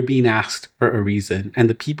 you're being asked for a reason. And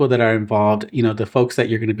the people that are involved, the folks that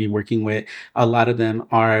you're going to be working with, a lot of them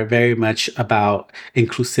are very much about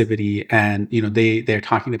inclusivity. And, they're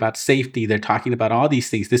talking about safety. They're talking about all these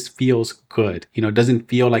things. This feels good. It doesn't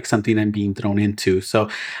feel like something I'm being thrown into. So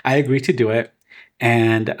I agreed to do it.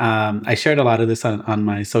 And I shared a lot of this on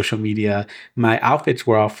my social media. My outfits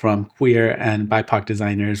were all from queer and BIPOC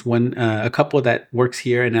designers. A couple that works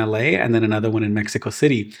here in LA, and then another one in Mexico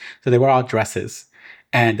City. So they were all dresses,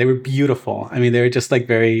 and they were beautiful. I mean, they were just like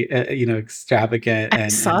very, extravagant. I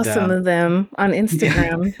saw some of them on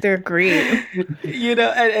Instagram. Yeah. They're great.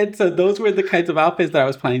 And so those were the kinds of outfits that I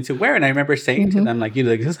was planning to wear. And I remember saying to them, like,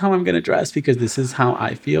 this is how I'm going to dress because this is how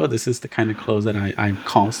I feel. This is the kind of clothes that I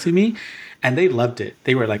calls to me. And they loved it.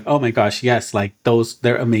 They were like, oh my gosh, yes, like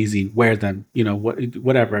they're amazing. Wear them,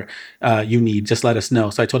 whatever you need, just let us know.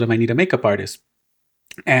 So I told them I need a makeup artist.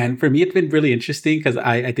 And for me, it's been really interesting because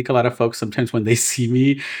I think a lot of folks sometimes when they see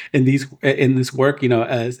me in this work,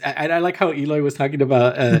 as I like how Eloy was talking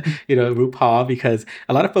about, RuPaul, because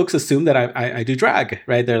a lot of folks assume that I do drag,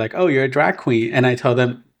 right? They're like, oh, you're a drag queen. And I tell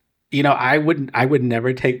them, I would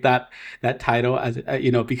never take that title as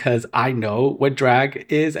because I know what drag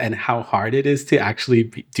is and how hard it is to actually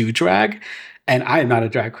do drag. And I am not a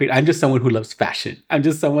drag queen. I'm just someone who loves fashion. I'm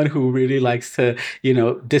just someone who really likes to,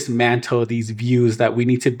 dismantle these views that we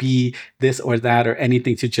need to be this or that or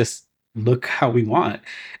anything to just look how we want.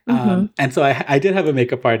 Mm-hmm. And so I did have a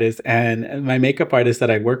makeup artist, and my makeup artist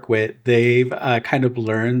that I work with, they've kind of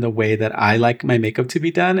learned the way that I like my makeup to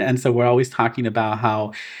be done. And so we're always talking about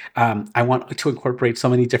how I want to incorporate so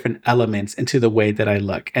many different elements into the way that I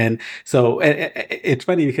look. And so it's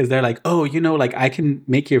funny because they're like, oh, like I can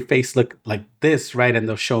make your face look like this, right? And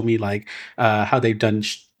they'll show me like how they've done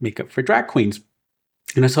makeup for drag queens.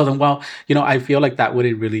 And I told them, well, I feel like that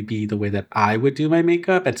wouldn't really be the way that I would do my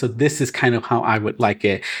makeup. And so this is kind of how I would like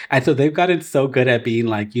it. And so they've gotten so good at being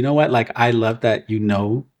like, you know what? Like, I love that you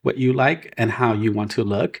know what you like and how you want to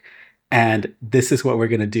look. And this is what we're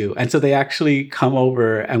going to do. And so they actually come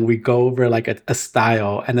over and we go over like a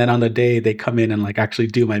style. And then on the day they come in and like actually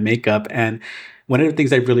do my makeup. And one of the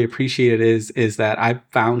things I really appreciated is that I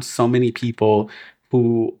found so many people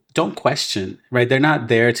who don't question, right? They're not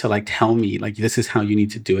there to like tell me like this is how you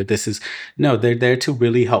need to do it. No, they're there to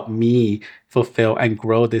really help me fulfill and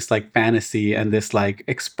grow this like fantasy and this like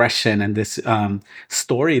expression and this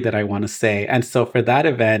story that I want to say. And so for that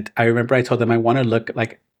event, I remember I told them I want to look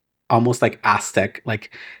like almost like Aztec, like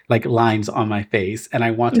lines on my face, and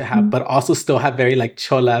I want to have, but also still have very like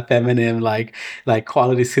chola, feminine, like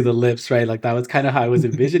qualities to the lips, right? Like that was kind of how I was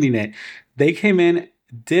envisioning it. They came in,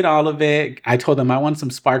 did all of it. I told them I want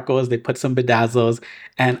some sparkles. They put some bedazzles,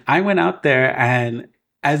 and I went out there, and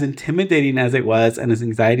as intimidating as it was, and as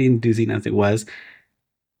anxiety inducing as it was,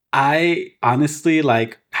 I honestly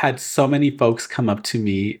like had so many folks come up to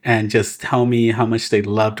me and just tell me how much they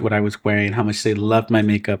loved what I was wearing, how much they loved my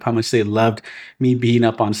makeup, how much they loved me being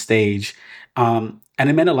up on stage. And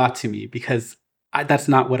it meant a lot to me because that's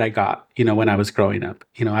not what I got, when I was growing up.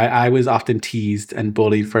 I was often teased and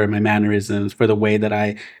bullied for my mannerisms, for the way that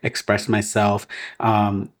I expressed myself.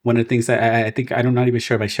 One of the things that I think, I'm not even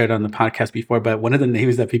sure if I shared it on the podcast before, but one of the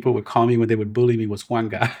names that people would call me when they would bully me was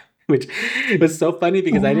Juanga. Which was so funny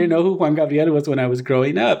because I didn't know who Juan Gabriel was when I was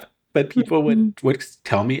growing up. But people would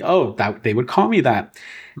tell me, oh, that they would call me that.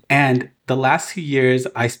 And the last 2 years,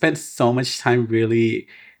 I spent so much time really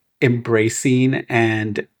embracing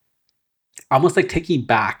and almost like taking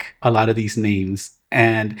back a lot of these names.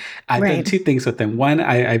 And I've done two things with them. One,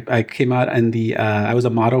 I came out and I was a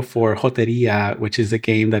model for Joteria, which is a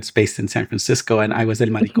game that's based in San Francisco, and I was El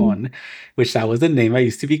Maricon, which that was the name I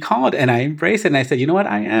used to be called. And I embraced it, and I said, you know what,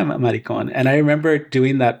 I am a Maricon. And I remember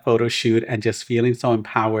doing that photo shoot and just feeling so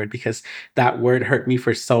empowered because that word hurt me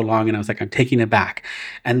for so long, and I was like, I'm taking it back.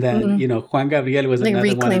 And then, Juan Gabriel was like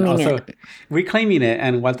another one, and also reclaiming it,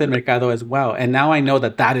 and Walter Mercado as well. And now I know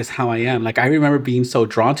that is how I am. Like, I remember being so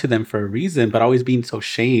drawn to them for a reason, but always being so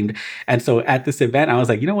shamed. And so at this event, I was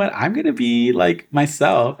like, you know what? I'm going to be like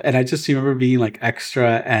myself. And I just remember being like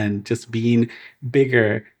extra and just being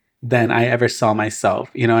bigger than I ever saw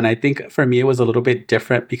myself, And I think for me, it was a little bit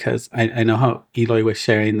different because I know how Eloy was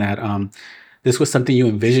sharing that this was something you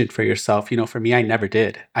envisioned for yourself. For me, I never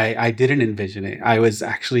did. I didn't envision it. I was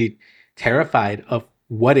actually terrified of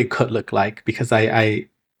what it could look like because I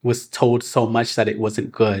was told so much that it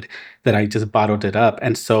wasn't good that I just bottled it up.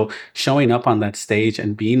 And so showing up on that stage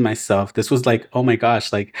and being myself, this was like, oh my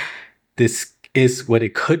gosh, like this is what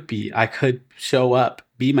it could be. I could show up,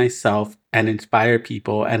 be myself, and inspire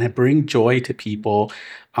people and bring joy to people.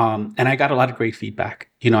 And I got a lot of great feedback.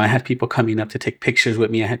 I had people coming up to take pictures with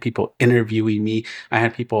me. I had people interviewing me. I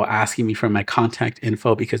had people asking me for my contact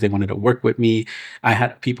info because they wanted to work with me. I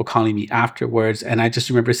had people calling me afterwards. And I just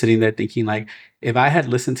remember sitting there thinking like, if I had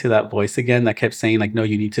listened to that voice again that kept saying like, no,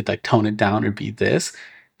 you need to like tone it down or be this,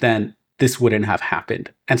 then this wouldn't have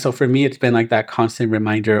happened. And so for me, it's been like that constant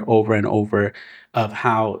reminder over and over of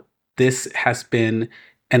how this has been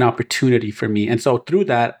an opportunity for me. And so through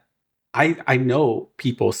that, I know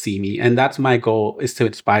people see me, and that's my goal, is to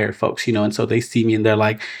inspire folks, and so they see me and they're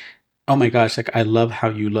like, oh my gosh, like I love how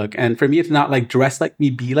you look. And for me, it's not like dress like me,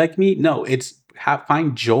 be like me. No, it's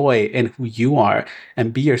find joy in who you are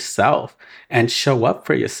and be yourself and show up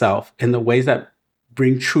for yourself in the ways that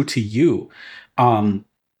bring true to you. And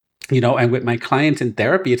with my clients in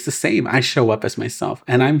therapy, it's the same. I show up as myself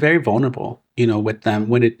and I'm very vulnerable, with them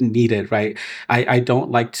when it needed, right? I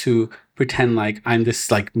don't like to pretend like I'm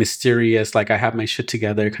this like mysterious, like I have my shit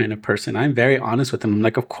together kind of person. I'm very honest with them. I'm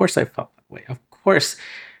like, of course I felt that way. Of course,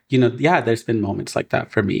 yeah, there's been moments like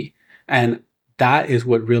that for me. And that is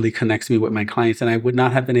what really connects me with my clients. And I would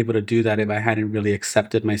not have been able to do that if I hadn't really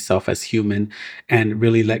accepted myself as human and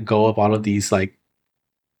really let go of all of these like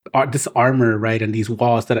this armor, right, and these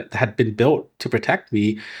walls that had been built to protect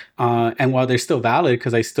me. And while they're still valid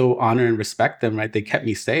because I still honor and respect them, right, they kept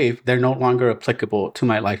me safe. They're no longer applicable to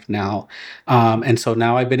my life now. And so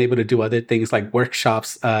now I've been able to do other things like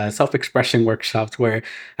workshops, self-expression workshops, where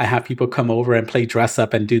I have people come over and play dress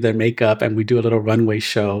up and do their makeup, and we do a little runway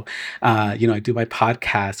show. I do my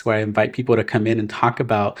podcast where I invite people to come in and talk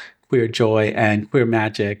about queer joy and queer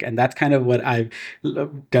magic. And that's kind of what I've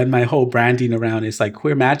done my whole branding around, is like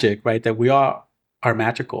queer magic, right? That we all are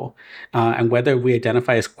magical. And whether we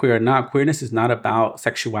identify as queer or not, queerness is not about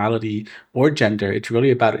sexuality or gender. It's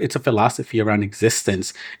really it's a philosophy around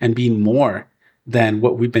existence and being more than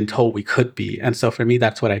what we've been told we could be. And so for me,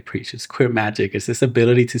 that's what I preach. It's queer magic. It's this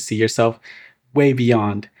ability to see yourself way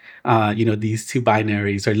beyond, these two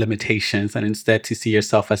binaries or limitations, and instead to see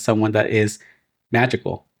yourself as someone that is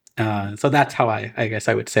magical. So that's how I guess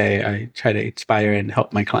I would say I try to inspire and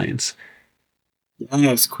help my clients.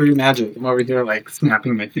 Yes, queer magic. I'm over here like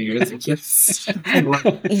snapping my fingers. Like, yes, I love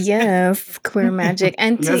it. Yes, queer magic,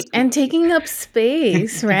 and Yes. and taking up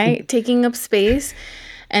space, right? Taking up space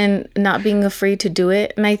and not being afraid to do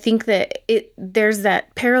it. And I think that there's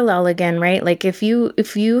that parallel again, right? Like if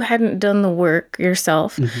you hadn't done the work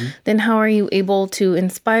yourself, then how are you able to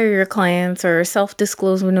inspire your clients or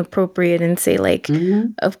self-disclose when appropriate and say like,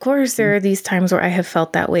 of course there are these times where I have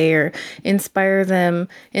felt that way, or inspire them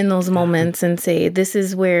in those moments and say, this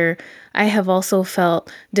is where I have also felt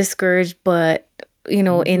discouraged, but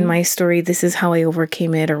in my story, this is how I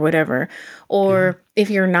overcame it, or whatever. Or if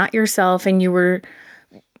you're not yourself and you were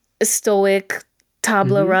stoic,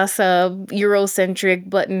 tabla rasa, Eurocentric,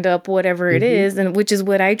 buttoned up, whatever it is, and which is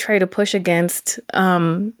what I try to push against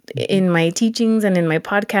in my teachings and in my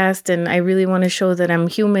podcast. And I really want to show that I'm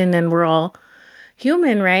human and we're all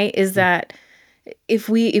human, right? Is that if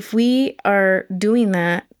we are doing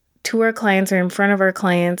that to our clients or in front of our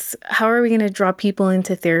clients, how are we going to draw people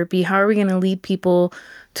into therapy? How are we going to lead people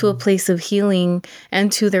to a place of healing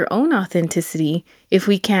and to their own authenticity if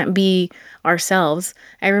we can't be ourselves?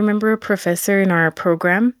 I remember a professor in our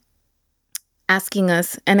program asking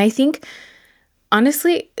us, and I think,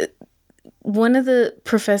 honestly, one of the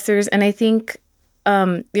professors, and I think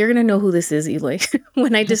you're going to know who this is, Eloy,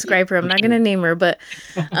 when I describe her. I'm not going to name her, but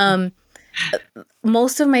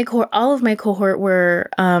most of my all of my cohort were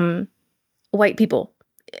white people.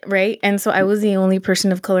 Right. And so I was the only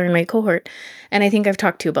person of color in my cohort. And I think I've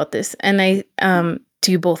talked to you about this, and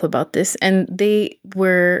to you both about this. And they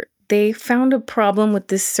found a problem with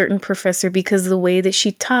this certain professor because the way that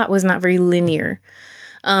she taught was not very linear.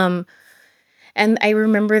 And I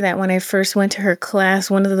remember that when I first went to her class,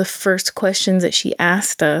 one of the first questions that she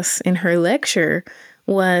asked us in her lecture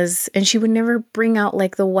was, and she would never bring out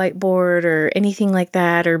like the whiteboard or anything like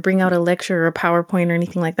that, or bring out a lecture or a PowerPoint or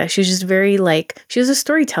anything like that. She was just very she was a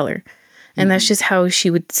storyteller, and that's just how she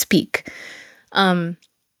would speak. And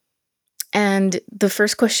the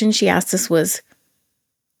first question she asked us was,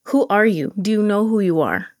 who are you? Do you know who you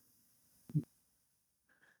are?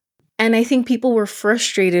 And I think people were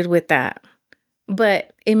frustrated with that.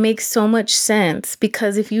 But it makes so much sense,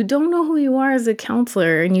 because if you don't know who you are as a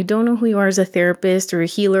counselor, and you don't know who you are as a therapist or a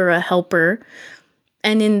healer or a helper,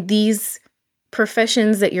 and in these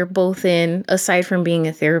professions that you're both in, aside from being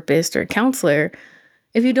a therapist or a counselor,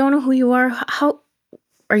 if you don't know who you are, how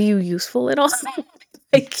are you useful at all?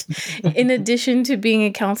 Like, in addition to being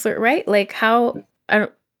a counselor, right? Like how,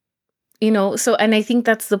 so, and I think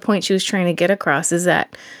that's the point she was trying to get across, is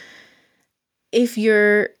that if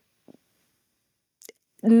you're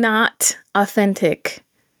not authentic,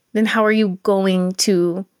 then how are you going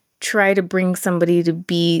to try to bring somebody to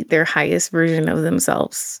be their highest version of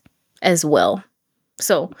themselves as well?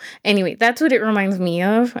 So anyway, that's what it reminds me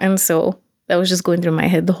of. And so that was just going through my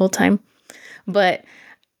head the whole time. But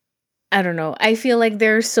I don't know. I feel like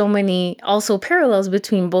there are so many also parallels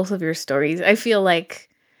between both of your stories. I feel like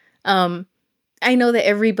I know that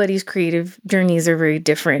everybody's creative journeys are very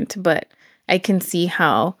different, but I can see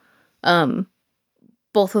how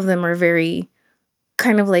both of them are very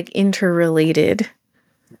kind of like interrelated.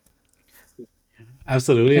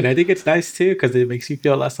 Absolutely. And I think it's nice too, because it makes you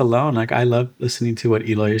feel less alone. Like, I love listening to what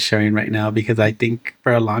Eloy is sharing right now, because I think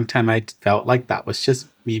for a long time I felt like that was just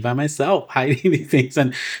me by myself, hiding these things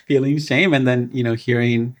and feeling shame. And then,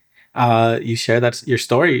 hearing you share your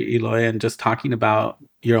story, Eloy, and just talking about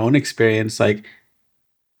your own experience, like,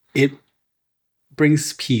 it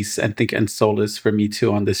brings peace and solace for me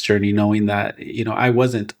too on this journey, knowing that, I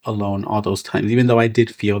wasn't alone all those times, even though I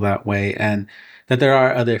did feel that way, and that there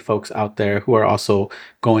are other folks out there who are also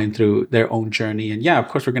going through their own journey. And yeah, of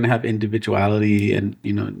course, we're going to have individuality and,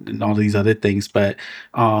 and all these other things, but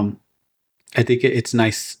I think it's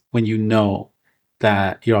nice when you know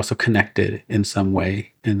that you're also connected in some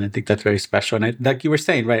way, and I think that's very special. And like you were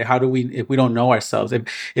saying, right? How do we, if we don't know ourselves?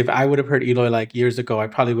 If I would have heard Eloy like years ago, I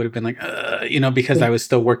probably would have been like, because I was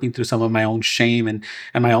still working through some of my own shame and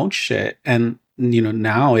my own shit. And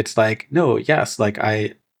now it's like, no, yes, like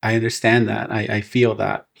I understand that. I feel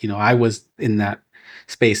that. I was in that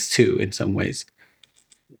space too in some ways.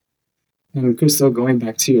 And Crystal, going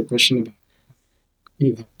back to your question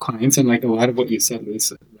about clients, and like a lot of what you said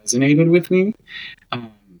resonated with me.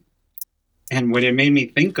 And what it made me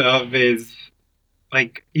think of is,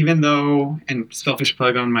 like, even though, and selfish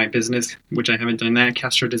plug on my business, which I haven't done that,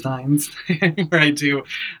 Castro Designs, where I do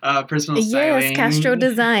personal styling. Yes, Castro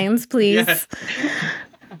Designs, please. Yeah.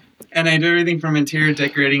 And I do everything from interior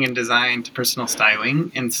decorating and design to personal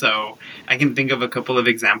styling. And so I can think of a couple of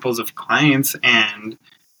examples of clients. And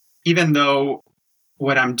even though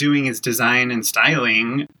what I'm doing is design and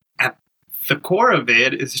styling, at the core of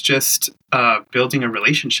it is just building a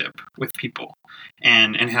relationship with people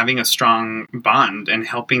and having a strong bond and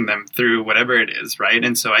helping them through whatever it is, right?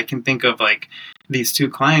 And so I can think of like these two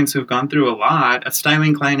clients who've gone through a lot, a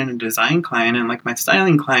styling client and a design client. And like my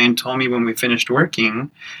styling client told me when we finished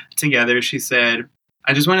working together, she said,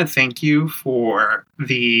 I just want to thank you for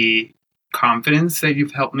the confidence that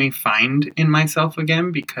you've helped me find in myself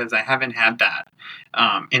again, because I haven't had that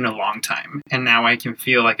in a long time. And now I can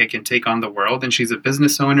feel like I can take on the world. And she's a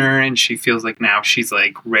business owner, and she feels like now she's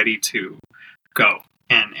like ready to go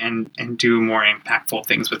and do more impactful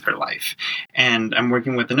things with her life. And I'm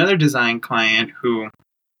working with another design client who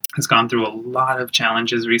has gone through a lot of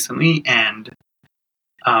challenges recently. And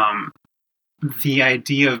the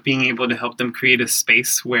idea of being able to help them create a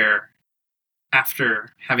space where,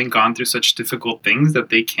 after having gone through such difficult things, that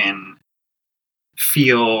they can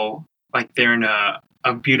feel like they're in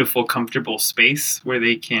a beautiful, comfortable space where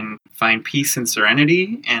they can find peace and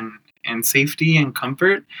serenity and safety and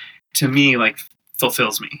comfort, to me, like,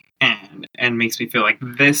 fulfills me and makes me feel like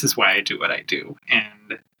this is why I do what I do.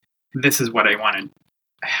 And this is what I want to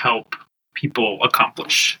help people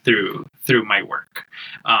accomplish through my work.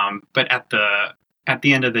 But at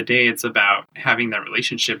the end of the day, it's about having that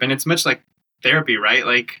relationship. And it's much like therapy, right?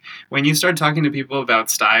 Like when you start talking to people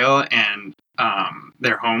about style and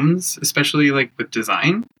their homes, especially like with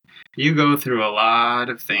design, you go through a lot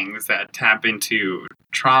of things that tap into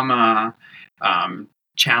trauma,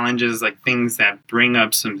 challenges, like things that bring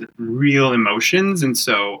up some real emotions. And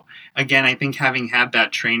so again, I think having had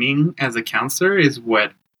that training as a counselor is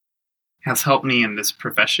what has helped me in this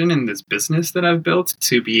profession, in this business that I've built,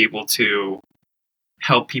 to be able to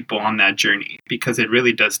help people on that journey, because it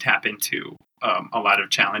really does tap into a lot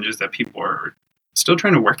of challenges that people are still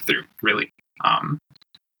trying to work through, really.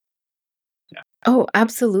 Oh,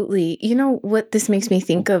 absolutely. You know what this makes me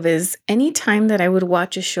think of is any time that I would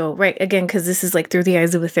watch a show, right? Again, because this is like through the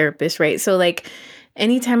eyes of a therapist, right? So like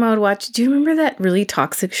anytime I would watch, do you remember that really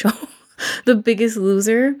toxic show, The Biggest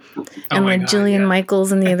Loser? And like Jillian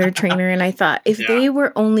Michaels and the other trainer. And I thought, if they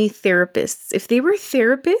were only therapists, if they were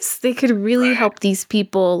therapists, they could really help these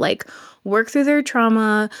people like work through their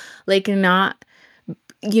trauma, like not,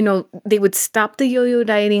 they would stop the yo-yo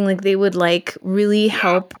dieting. Like they would like really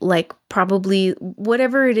help, like probably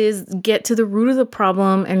whatever it is, get to the root of the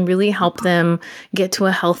problem and really help them get to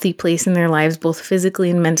a healthy place in their lives, both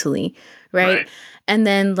physically and mentally. Right. And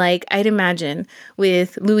then like, I'd imagine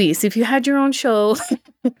with Luis, if you had your own show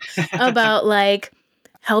about like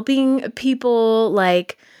helping people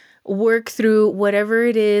like work through whatever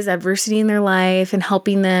it is, adversity in their life, and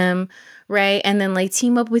helping them, right? And then like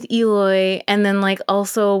team up with Eloy, and then like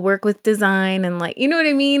also work with design, and like, you know what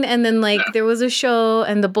I mean? And then like there was a show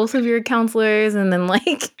and the both of your counselors, and then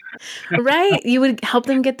like, right? You would help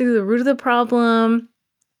them get through the root of the problem.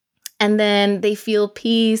 And then they feel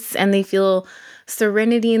peace and they feel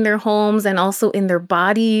serenity in their homes and also in their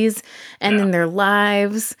bodies and in their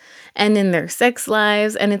lives and in their sex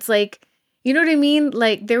lives. And it's like, you know what I mean?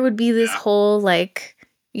 Like there would be this whole like,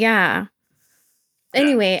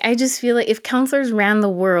 Anyway, I just feel like if counselors ran the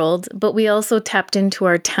world, but we also tapped into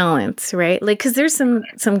our talents, right? Like, because there's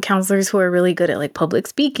some counselors who are really good at like public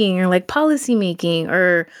speaking or like policy making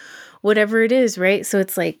or whatever it is, right? So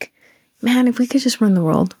it's like, man, if we could just run the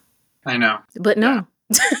world. I know. But no.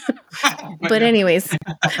 But anyways,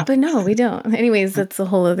 but no, we don't. Anyways, that's a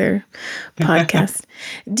whole other podcast.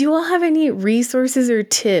 Do you all have any resources or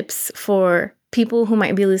tips for people who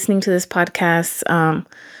might be listening to this podcast,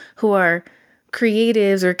 who are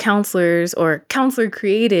creatives or counselors or counselor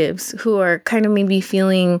creatives who are kind of maybe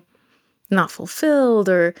feeling not fulfilled,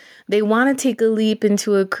 or they want to take a leap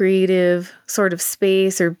into a creative sort of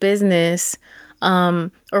space or business,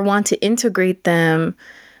 or want to integrate them?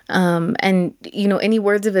 And, any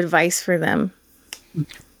words of advice for them?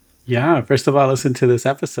 Yeah, first of all, listen to this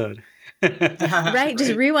episode. Right,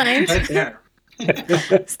 just rewind. Right there.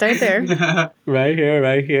 Start there. Right here,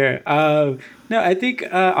 right here. No, I think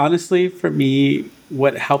honestly, for me,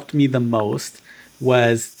 what helped me the most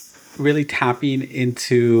was really tapping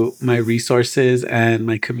into my resources and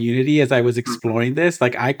my community as I was exploring this.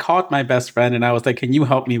 Like, I called my best friend and I was like, "Can you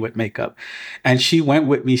help me with makeup?" And she went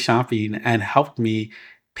with me shopping and helped me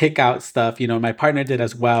pick out stuff. My partner did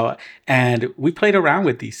as well, and we played around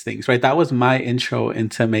with these things, right? That was my intro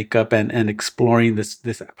into makeup and exploring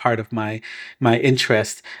this part of my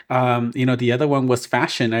interest. The other one was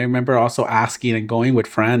fashion. I remember also asking and going with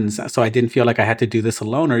friends, so I didn't feel like I had to do this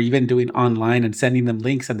alone, or even doing online and sending them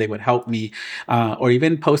links and they would help me, or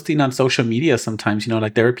even posting on social media sometimes.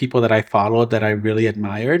 Like, there were people that I followed that I really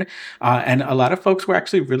admired, and a lot of folks were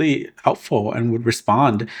actually really helpful and would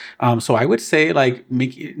respond. So I would say, like,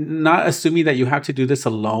 not assuming that you have to do this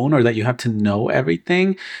alone or that you have to know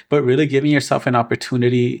everything, but really giving yourself an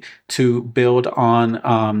opportunity to build on,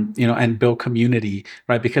 and build community,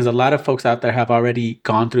 right? Because a lot of folks out there have already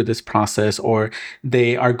gone through this process, or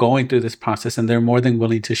they are going through this process, and they're more than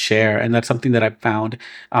willing to share. And that's something that I've found,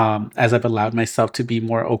 as I've allowed myself to be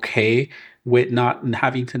more okay with not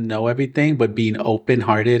having to know everything, but being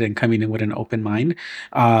open-hearted and coming in with an open mind,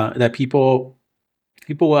 that people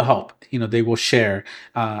will help. They will share.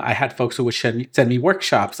 I had folks who would send me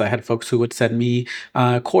workshops. I had folks who would send me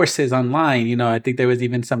courses online. I think there was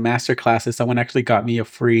even some master classes. Someone actually got me a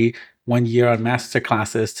free 1 year on master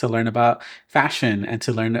classes to learn about fashion and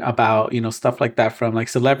to learn about, stuff like that from like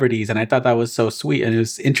celebrities. And I thought that was so sweet and it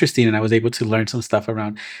was interesting. And I was able to learn some stuff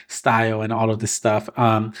around style and all of this stuff.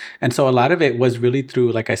 And so a lot of it was really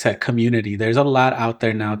through, like I said, community. There's a lot out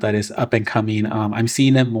there now that is up and coming. I'm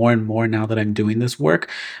seeing it more and more now that I'm doing this work,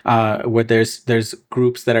 where there's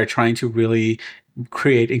groups that are trying to really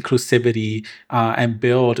create inclusivity, and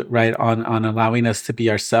build right on allowing us to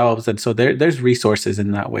be ourselves. And so there's resources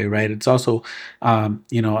in that way, right? It's also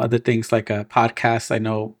other things like a podcast. I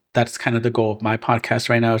know that's kind of the goal of my podcast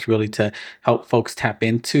right now, is really to help folks tap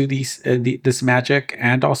into this magic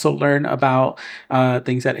and also learn about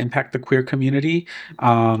things that impact the queer community.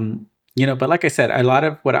 But like I said, a lot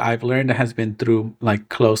of what I've learned has been through like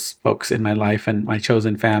close folks in my life and my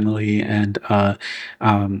chosen family, and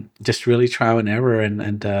just really trial and error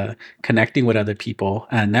and connecting with other people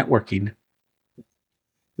and networking.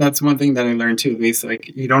 That's one thing that I learned too, Luis. Like,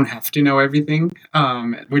 you don't have to know everything,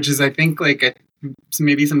 which is, I think, like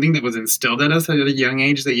maybe something that was instilled at us at a young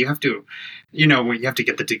age, that you have to, you have to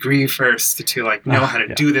get the degree first to like know how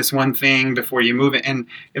to do this one thing before you move it. And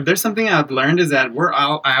if there's something I've learned, is that we're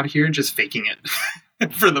all out here just faking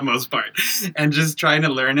it for the most part, and just trying to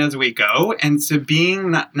learn as we go, and so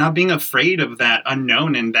not being afraid of that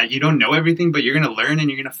unknown, and that you don't know everything, but you're going to learn and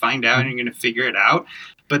you're going to find out and you're going to figure it out.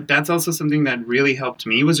 But that's also something that really helped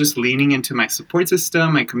me, was just leaning into my support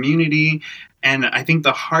system, my community. And I think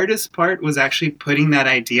the hardest part was actually putting that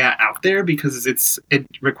idea out there, because it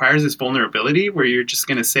requires this vulnerability where you're just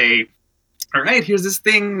going to say, all right, here's this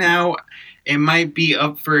thing now. It might be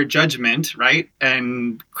up for judgment, right?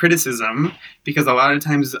 And criticism, because a lot of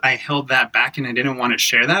times I held that back and I didn't want to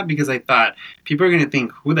share that, because I thought people are going to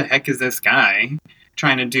think, who the heck is this guy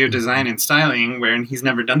trying to do design and styling where he's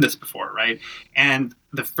never done this before, right? And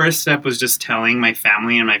the first step was just telling my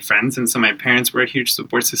family and my friends. And so my parents were a huge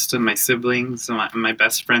support system, my siblings, my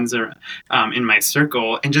best friends are in my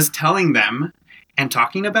circle, and just telling them and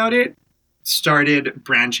talking about it started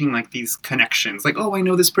branching like these connections. Like, oh, I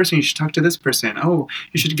know this person, you should talk to this person. Oh,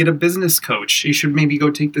 you should get a business coach. You should maybe go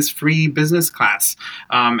take this free business class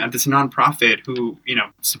at this nonprofit who,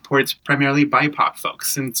 supports primarily BIPOC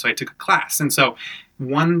folks. And so I took a class. And so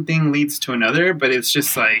one thing leads to another, but it's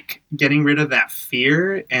just like getting rid of that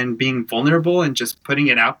fear and being vulnerable and just putting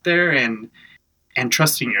it out there and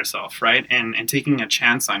trusting yourself, right? And taking a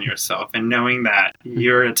chance on yourself and knowing that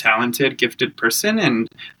you're a talented, gifted person and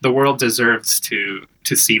the world deserves to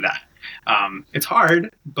see that. It's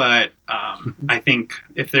hard, but I think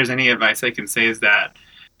if there's any advice I can say is that,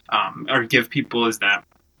 or give people, is that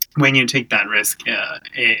when you take that risk,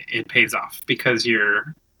 it pays off, because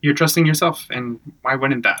you're trusting yourself, and why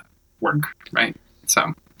wouldn't that work, right?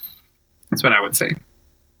 So that's what I would say.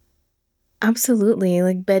 Absolutely.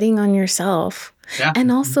 Like betting on yourself. Yeah.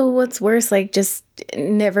 And also what's worse, like just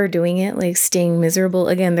never doing it, like staying miserable.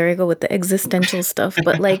 Again, there I go with the existential stuff,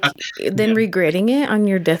 but like then regretting it on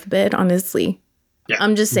your deathbed, honestly. Yeah.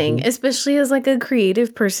 I'm just saying, especially as like a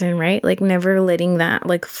creative person, right? Like never letting that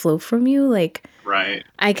like flow from you. Like, right.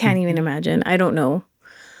 I can't even imagine. I don't know.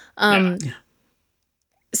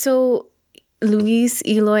 So, Luis,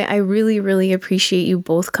 Eloy, I really, really appreciate you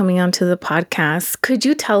both coming onto the podcast. Could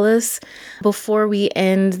you tell us before we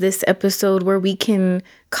end this episode where we can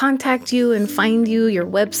contact you and find you, your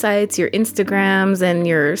websites, your Instagrams, and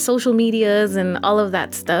your social medias and all of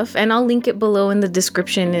that stuff? And I'll link it below in the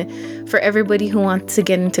description for everybody who wants to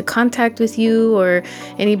get into contact with you or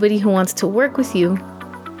anybody who wants to work with you.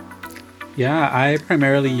 Yeah, I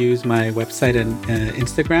primarily use my website and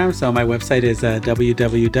Instagram. So my website is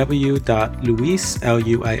www.luis, Luis,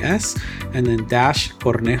 and then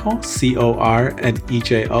 -Cornejo,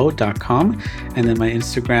 CORNEJO.com. And then my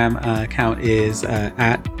Instagram account is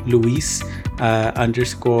at Luis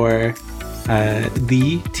 _the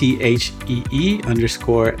THEE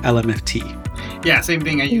 _LMFT. Yeah, same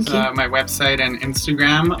thing. I use my website and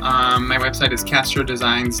Instagram. My website is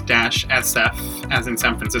castrodesigns-sf, as in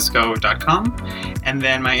San Francisco.com. And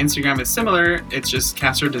then my Instagram is similar. It's just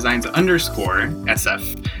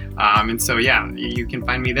castrodesigns_sf. And so, yeah, you can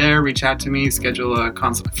find me there, reach out to me, schedule a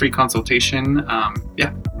free consultation.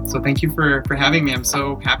 So thank you for having me. I'm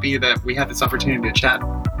so happy that we had this opportunity to chat.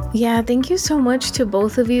 Yeah, thank you so much to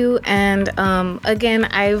both of you. And again,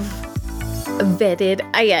 I've vetted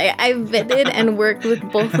and worked with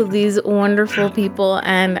both of these wonderful people,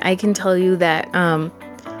 and I can tell you that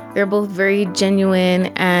they're both very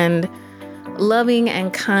genuine and loving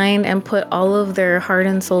and kind and put all of their heart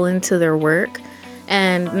and soul into their work.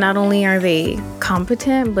 And not only are they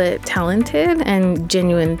competent but talented and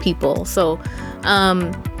genuine people. So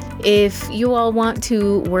if you all want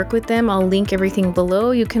to work with them, I'll link everything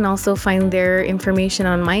below. You can also find their information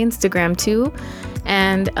on my Instagram too.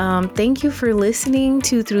 And thank you for listening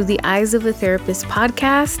to Through the Eyes of a Therapist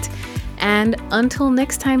podcast. And until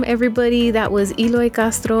next time, everybody, that was Eloy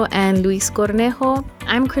Castro and Luis Cornejo.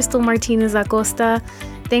 I'm Crystal Martinez Acosta.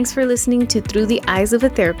 Thanks for listening to Through the Eyes of a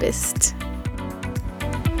Therapist.